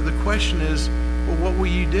so, the question is, well, what will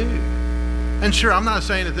you do? And sure, I'm not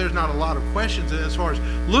saying that there's not a lot of questions as far as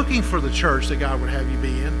looking for the church that God would have you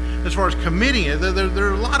be in. As far as committing it, there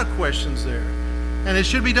are a lot of questions there. And it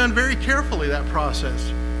should be done very carefully, that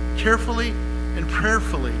process. Carefully and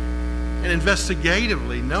prayerfully and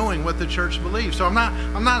investigatively, knowing what the church believes. So I'm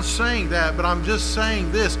not saying that, but I'm just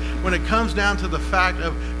saying this: when it comes down to the fact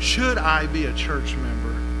of should I be a church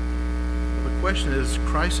member, the question is,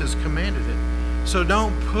 Christ has commanded it. So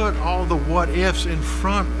don't put all the what ifs in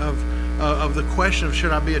front of the question of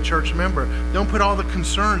should I be a church member. Don't put all the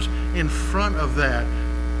concerns in front of that.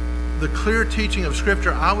 The clear teaching of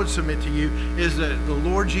Scripture, I would submit to you, is that the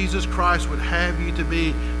Lord Jesus Christ would have you to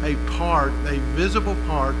be a visible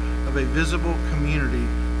part of a visible community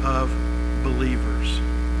of believers.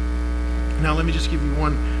 Now let me just give you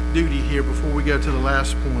one duty here before we go to the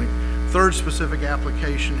last point. Third specific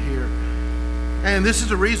application here. And this is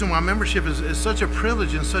the reason why membership is such a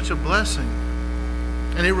privilege and such a blessing.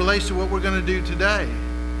 And it relates to what we're going to do today.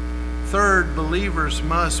 third, believers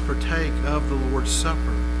must partake of the Lord's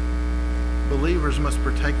Supper. Believers must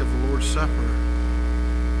partake of the Lord's Supper.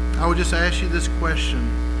 I would just ask you this question.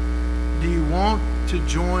 Do you want to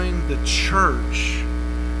join the church?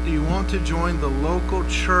 Do you want to join the local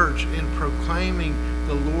church in proclaiming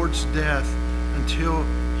the Lord's death until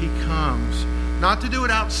He comes? Not to do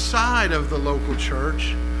it outside of the local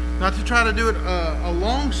church, not to try to do it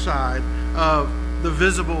alongside of the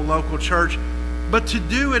visible local church, but to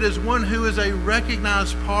do it as one who is a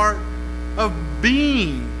recognized part of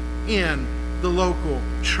being in the local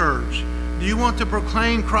church. Do you want to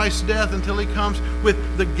proclaim Christ's death until He comes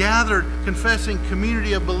with the gathered, confessing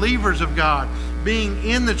community of believers of God, being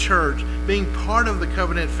in the church, being part of the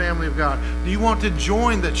covenant family of God? Do you want to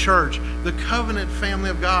join the church, the covenant family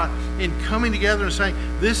of God, in coming together and saying,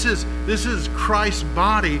 this is Christ's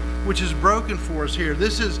body, which is broken for us here.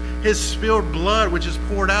 This is His spilled blood, which is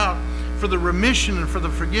poured out for the remission and for the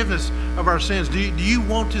forgiveness of our sins? Do you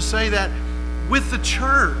want to say that with the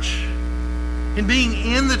church and being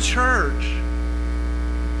in the church?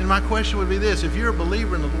 And my question would be this: if you're a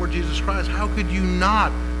believer in the Lord Jesus Christ, how could you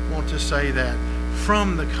not want to say that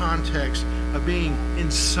from the context of being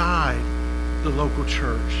inside the local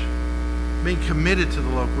church, being committed to the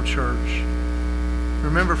local church?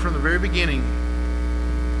 Remember, from the very beginning,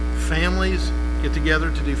 families get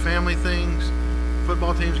together to do family things.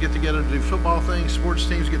 Football teams get together to do football things. Sports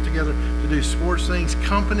teams get together to do sports things.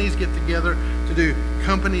 Companies get together to do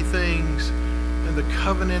company things. And the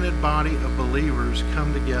covenanted body of believers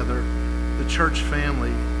come together, the church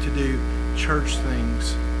family, to do church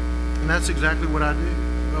things. And that's exactly what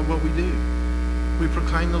we do. We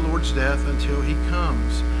proclaim the Lord's death until He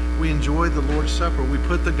comes. We enjoy the Lord's Supper. We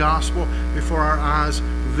put the gospel before our eyes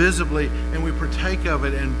visibly, and we partake of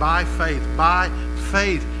it. And by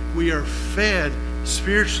faith, we are fed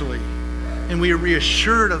spiritually, and we are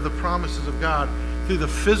reassured of the promises of God through the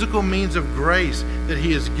physical means of grace that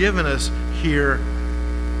He has given us here,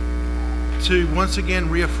 to once again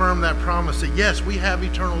reaffirm that promise that yes, we have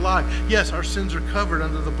eternal life. Yes, our sins are covered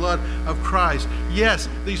under the blood of Christ. Yes,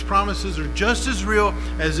 these promises are just as real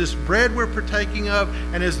as this bread we're partaking of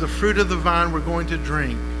and as the fruit of the vine we're going to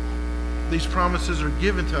drink. These promises are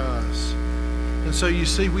given to us. And so you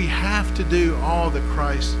see, we have to do all that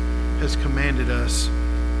Christ has commanded us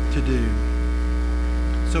to do.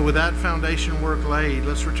 So with that foundation work laid,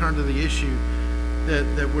 let's return to the issue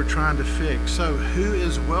that we're trying to fix. So who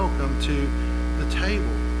is welcome to the table?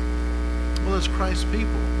 Well, it's Christ's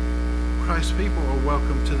people. Christ's people are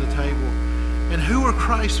welcome to the table. And who are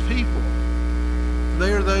Christ's people?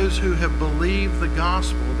 They are those who have believed the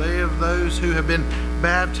gospel. They are those who have been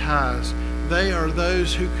baptized. They are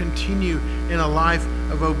those who continue in a life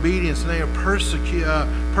of obedience. And they are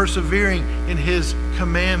persevering in His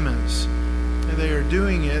commandments. And they are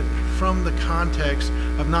doing it from the context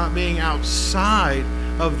of not being outside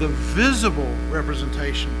of the visible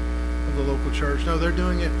representation of the local church. No, they're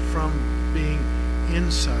doing it from being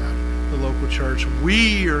inside the local church.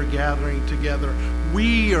 We are gathering together.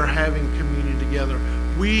 We are having communion together.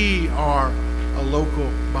 We are a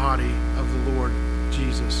local body of the Lord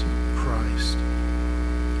Jesus Christ.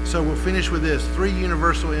 So we'll finish with this: 3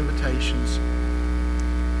 universal invitations.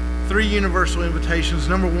 3 universal invitations.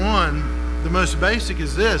 Number 1, the most basic,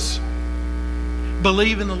 is this: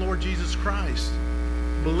 believe in the Lord Jesus Christ.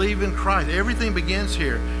 Believe in Christ. Everything begins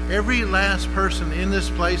here. Every last person in this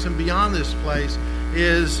place and beyond this place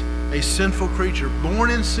is a sinful creature,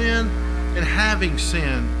 born in sin and having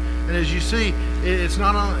sin. And as you see, it's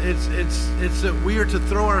that we are to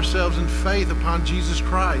throw ourselves in faith upon Jesus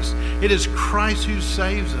Christ. It is Christ who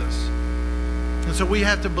saves us. And so we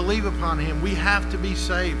have to believe upon Him. We have to be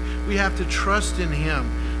saved. We have to trust in Him,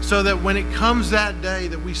 so that when it comes that day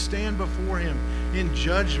that we stand before Him in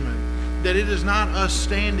judgment, that it is not us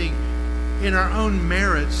standing in our own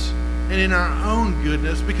merits and in our own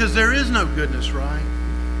goodness, because there is no goodness, right?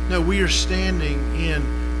 No, we are standing in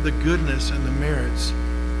the goodness and the merits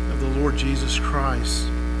of the Lord Jesus Christ.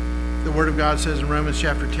 The Word of God says in Romans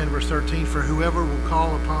chapter 10, verse 13, "For whoever will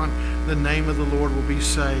call upon the name of the Lord will be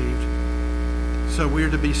saved." So we're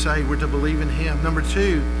to be saved. We're to believe in Him. Number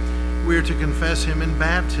 2, we are to confess Him in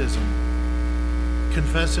baptism.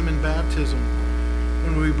 Confess Him in baptism.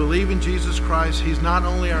 When we believe in Jesus Christ, He's not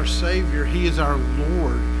only our Savior, He is our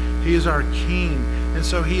Lord. He is our King. And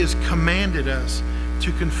so He has commanded us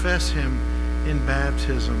to confess Him in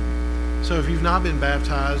baptism. So if you've not been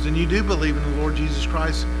baptized and you do believe in the Lord Jesus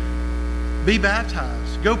Christ, be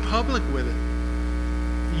baptized. Go public with it.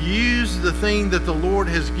 Use the thing that the Lord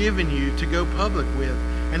has given you to go public with,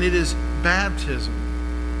 and it is baptism.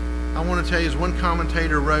 I want to tell you, as one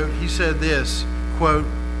commentator wrote, he said this, quote,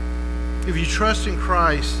 If you trust in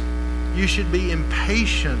Christ, you should be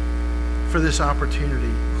impatient for this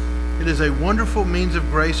opportunity. It is a wonderful means of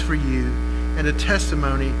grace for you and a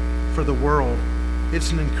testimony for the world.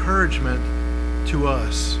 It's an encouragement to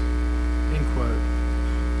us. End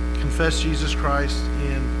quote. Confess Jesus Christ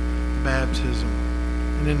in baptism.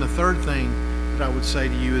 And then the third thing that I would say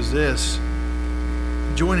to you is this: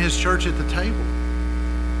 join His church at the table.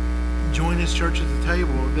 Join His church at the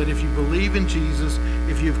table. That if you believe in Jesus,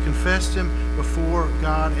 if you've confessed Him before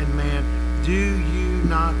God and man, do you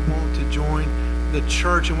not want to join the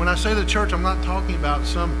church? And when I say the church, I'm not talking about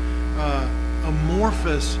some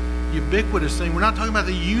amorphous, ubiquitous thing. We're not talking about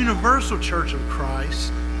the universal church of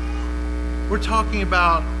Christ. We're talking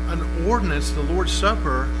about an ordinance, the Lord's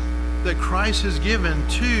Supper, that Christ has given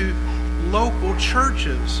to local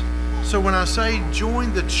churches. So when I say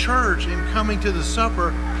join the church in coming to the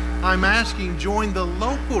supper, I'm asking join the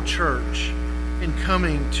local church in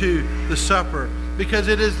coming to the supper, because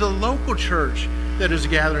it is the local church that is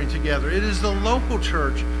gathering together. It is the local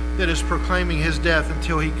church that is proclaiming His death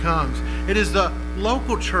until He comes. It is the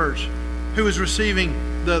local church who is receiving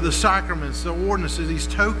the sacraments, the ordinances, these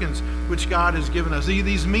tokens which God has given us,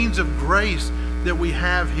 these means of grace that we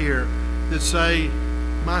have here that say,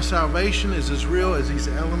 my salvation is as real as these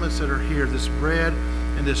elements that are here, this bread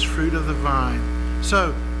and this fruit of the vine.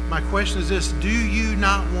 So my question is this: do you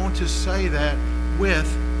not want to say that with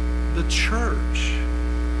the church?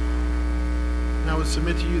 And I would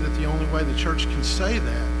submit to you that the only way the church can say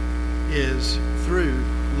that is through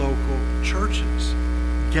local churches.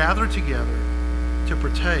 Gather together to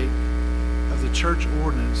partake of the church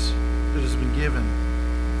ordinance that has been given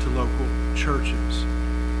to local churches.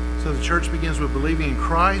 So the church begins with believing in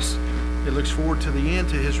Christ. It looks forward to the end,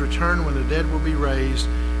 to His return when the dead will be raised.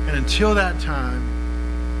 And until that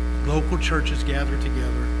time, local churches gather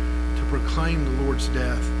together to proclaim the Lord's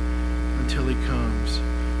death until He comes.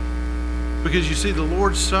 Because you see, the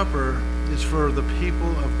Lord's Supper is for the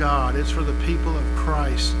people of God. It's for the people of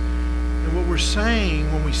Christ. And what we're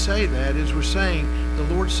saying when we say that is we're saying the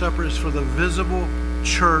Lord's Supper is for the visible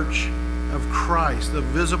church of Christ, the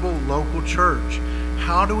visible local church.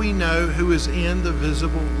 How do we know who is in the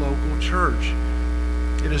visible local church?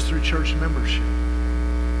 It is through church membership.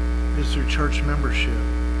 It is through church membership.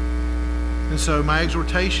 And so my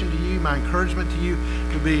exhortation to you, my encouragement to you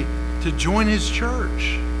would be to join His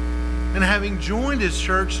church. And having joined His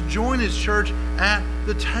church, join His church at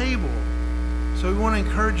the table. So we want to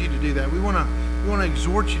encourage you to do that. We want to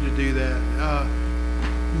exhort you to do that.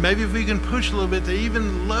 Maybe if we can push a little bit to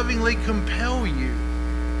even lovingly compel you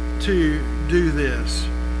to do this,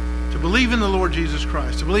 to believe in the Lord Jesus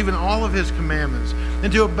Christ, to believe in all of His commandments,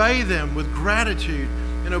 and to obey them with gratitude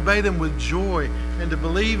and obey them with joy, and to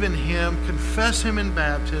believe in Him, confess Him in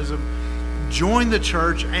baptism, join the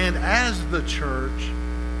church, and as the church,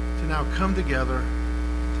 to now come together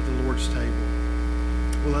to the Lord's table.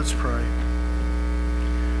 Well, let's pray.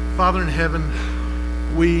 Father in heaven,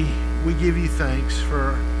 we give you thanks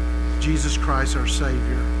for Jesus Christ, our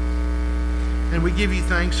Savior. And we give you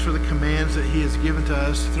thanks for the commands that He has given to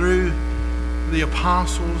us through the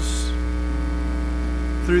apostles,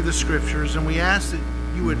 through the Scriptures. And we ask that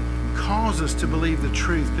you would cause us to believe the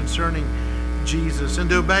truth concerning Jesus and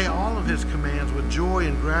to obey all of His commands with joy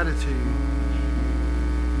and gratitude.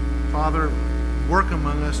 Father, work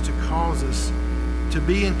among us to cause us to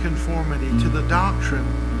be in conformity to the doctrine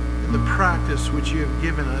and the practice which you have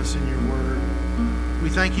given us in your word. We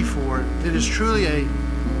thank you for it. It is truly a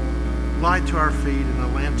light to our feet and a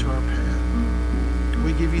lamp to our path.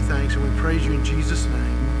 We give you thanks and we praise you in Jesus'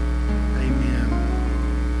 name. Amen.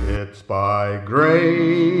 It's by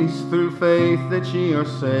grace through faith that ye are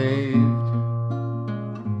saved.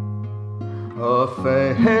 A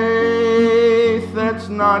faith that's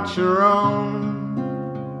not your own,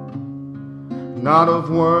 not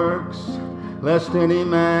of works, lest any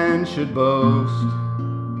man should boast.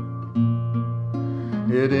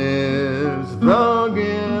 It is the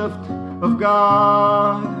gift of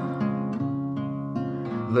God,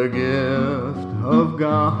 the gift of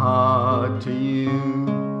God to you.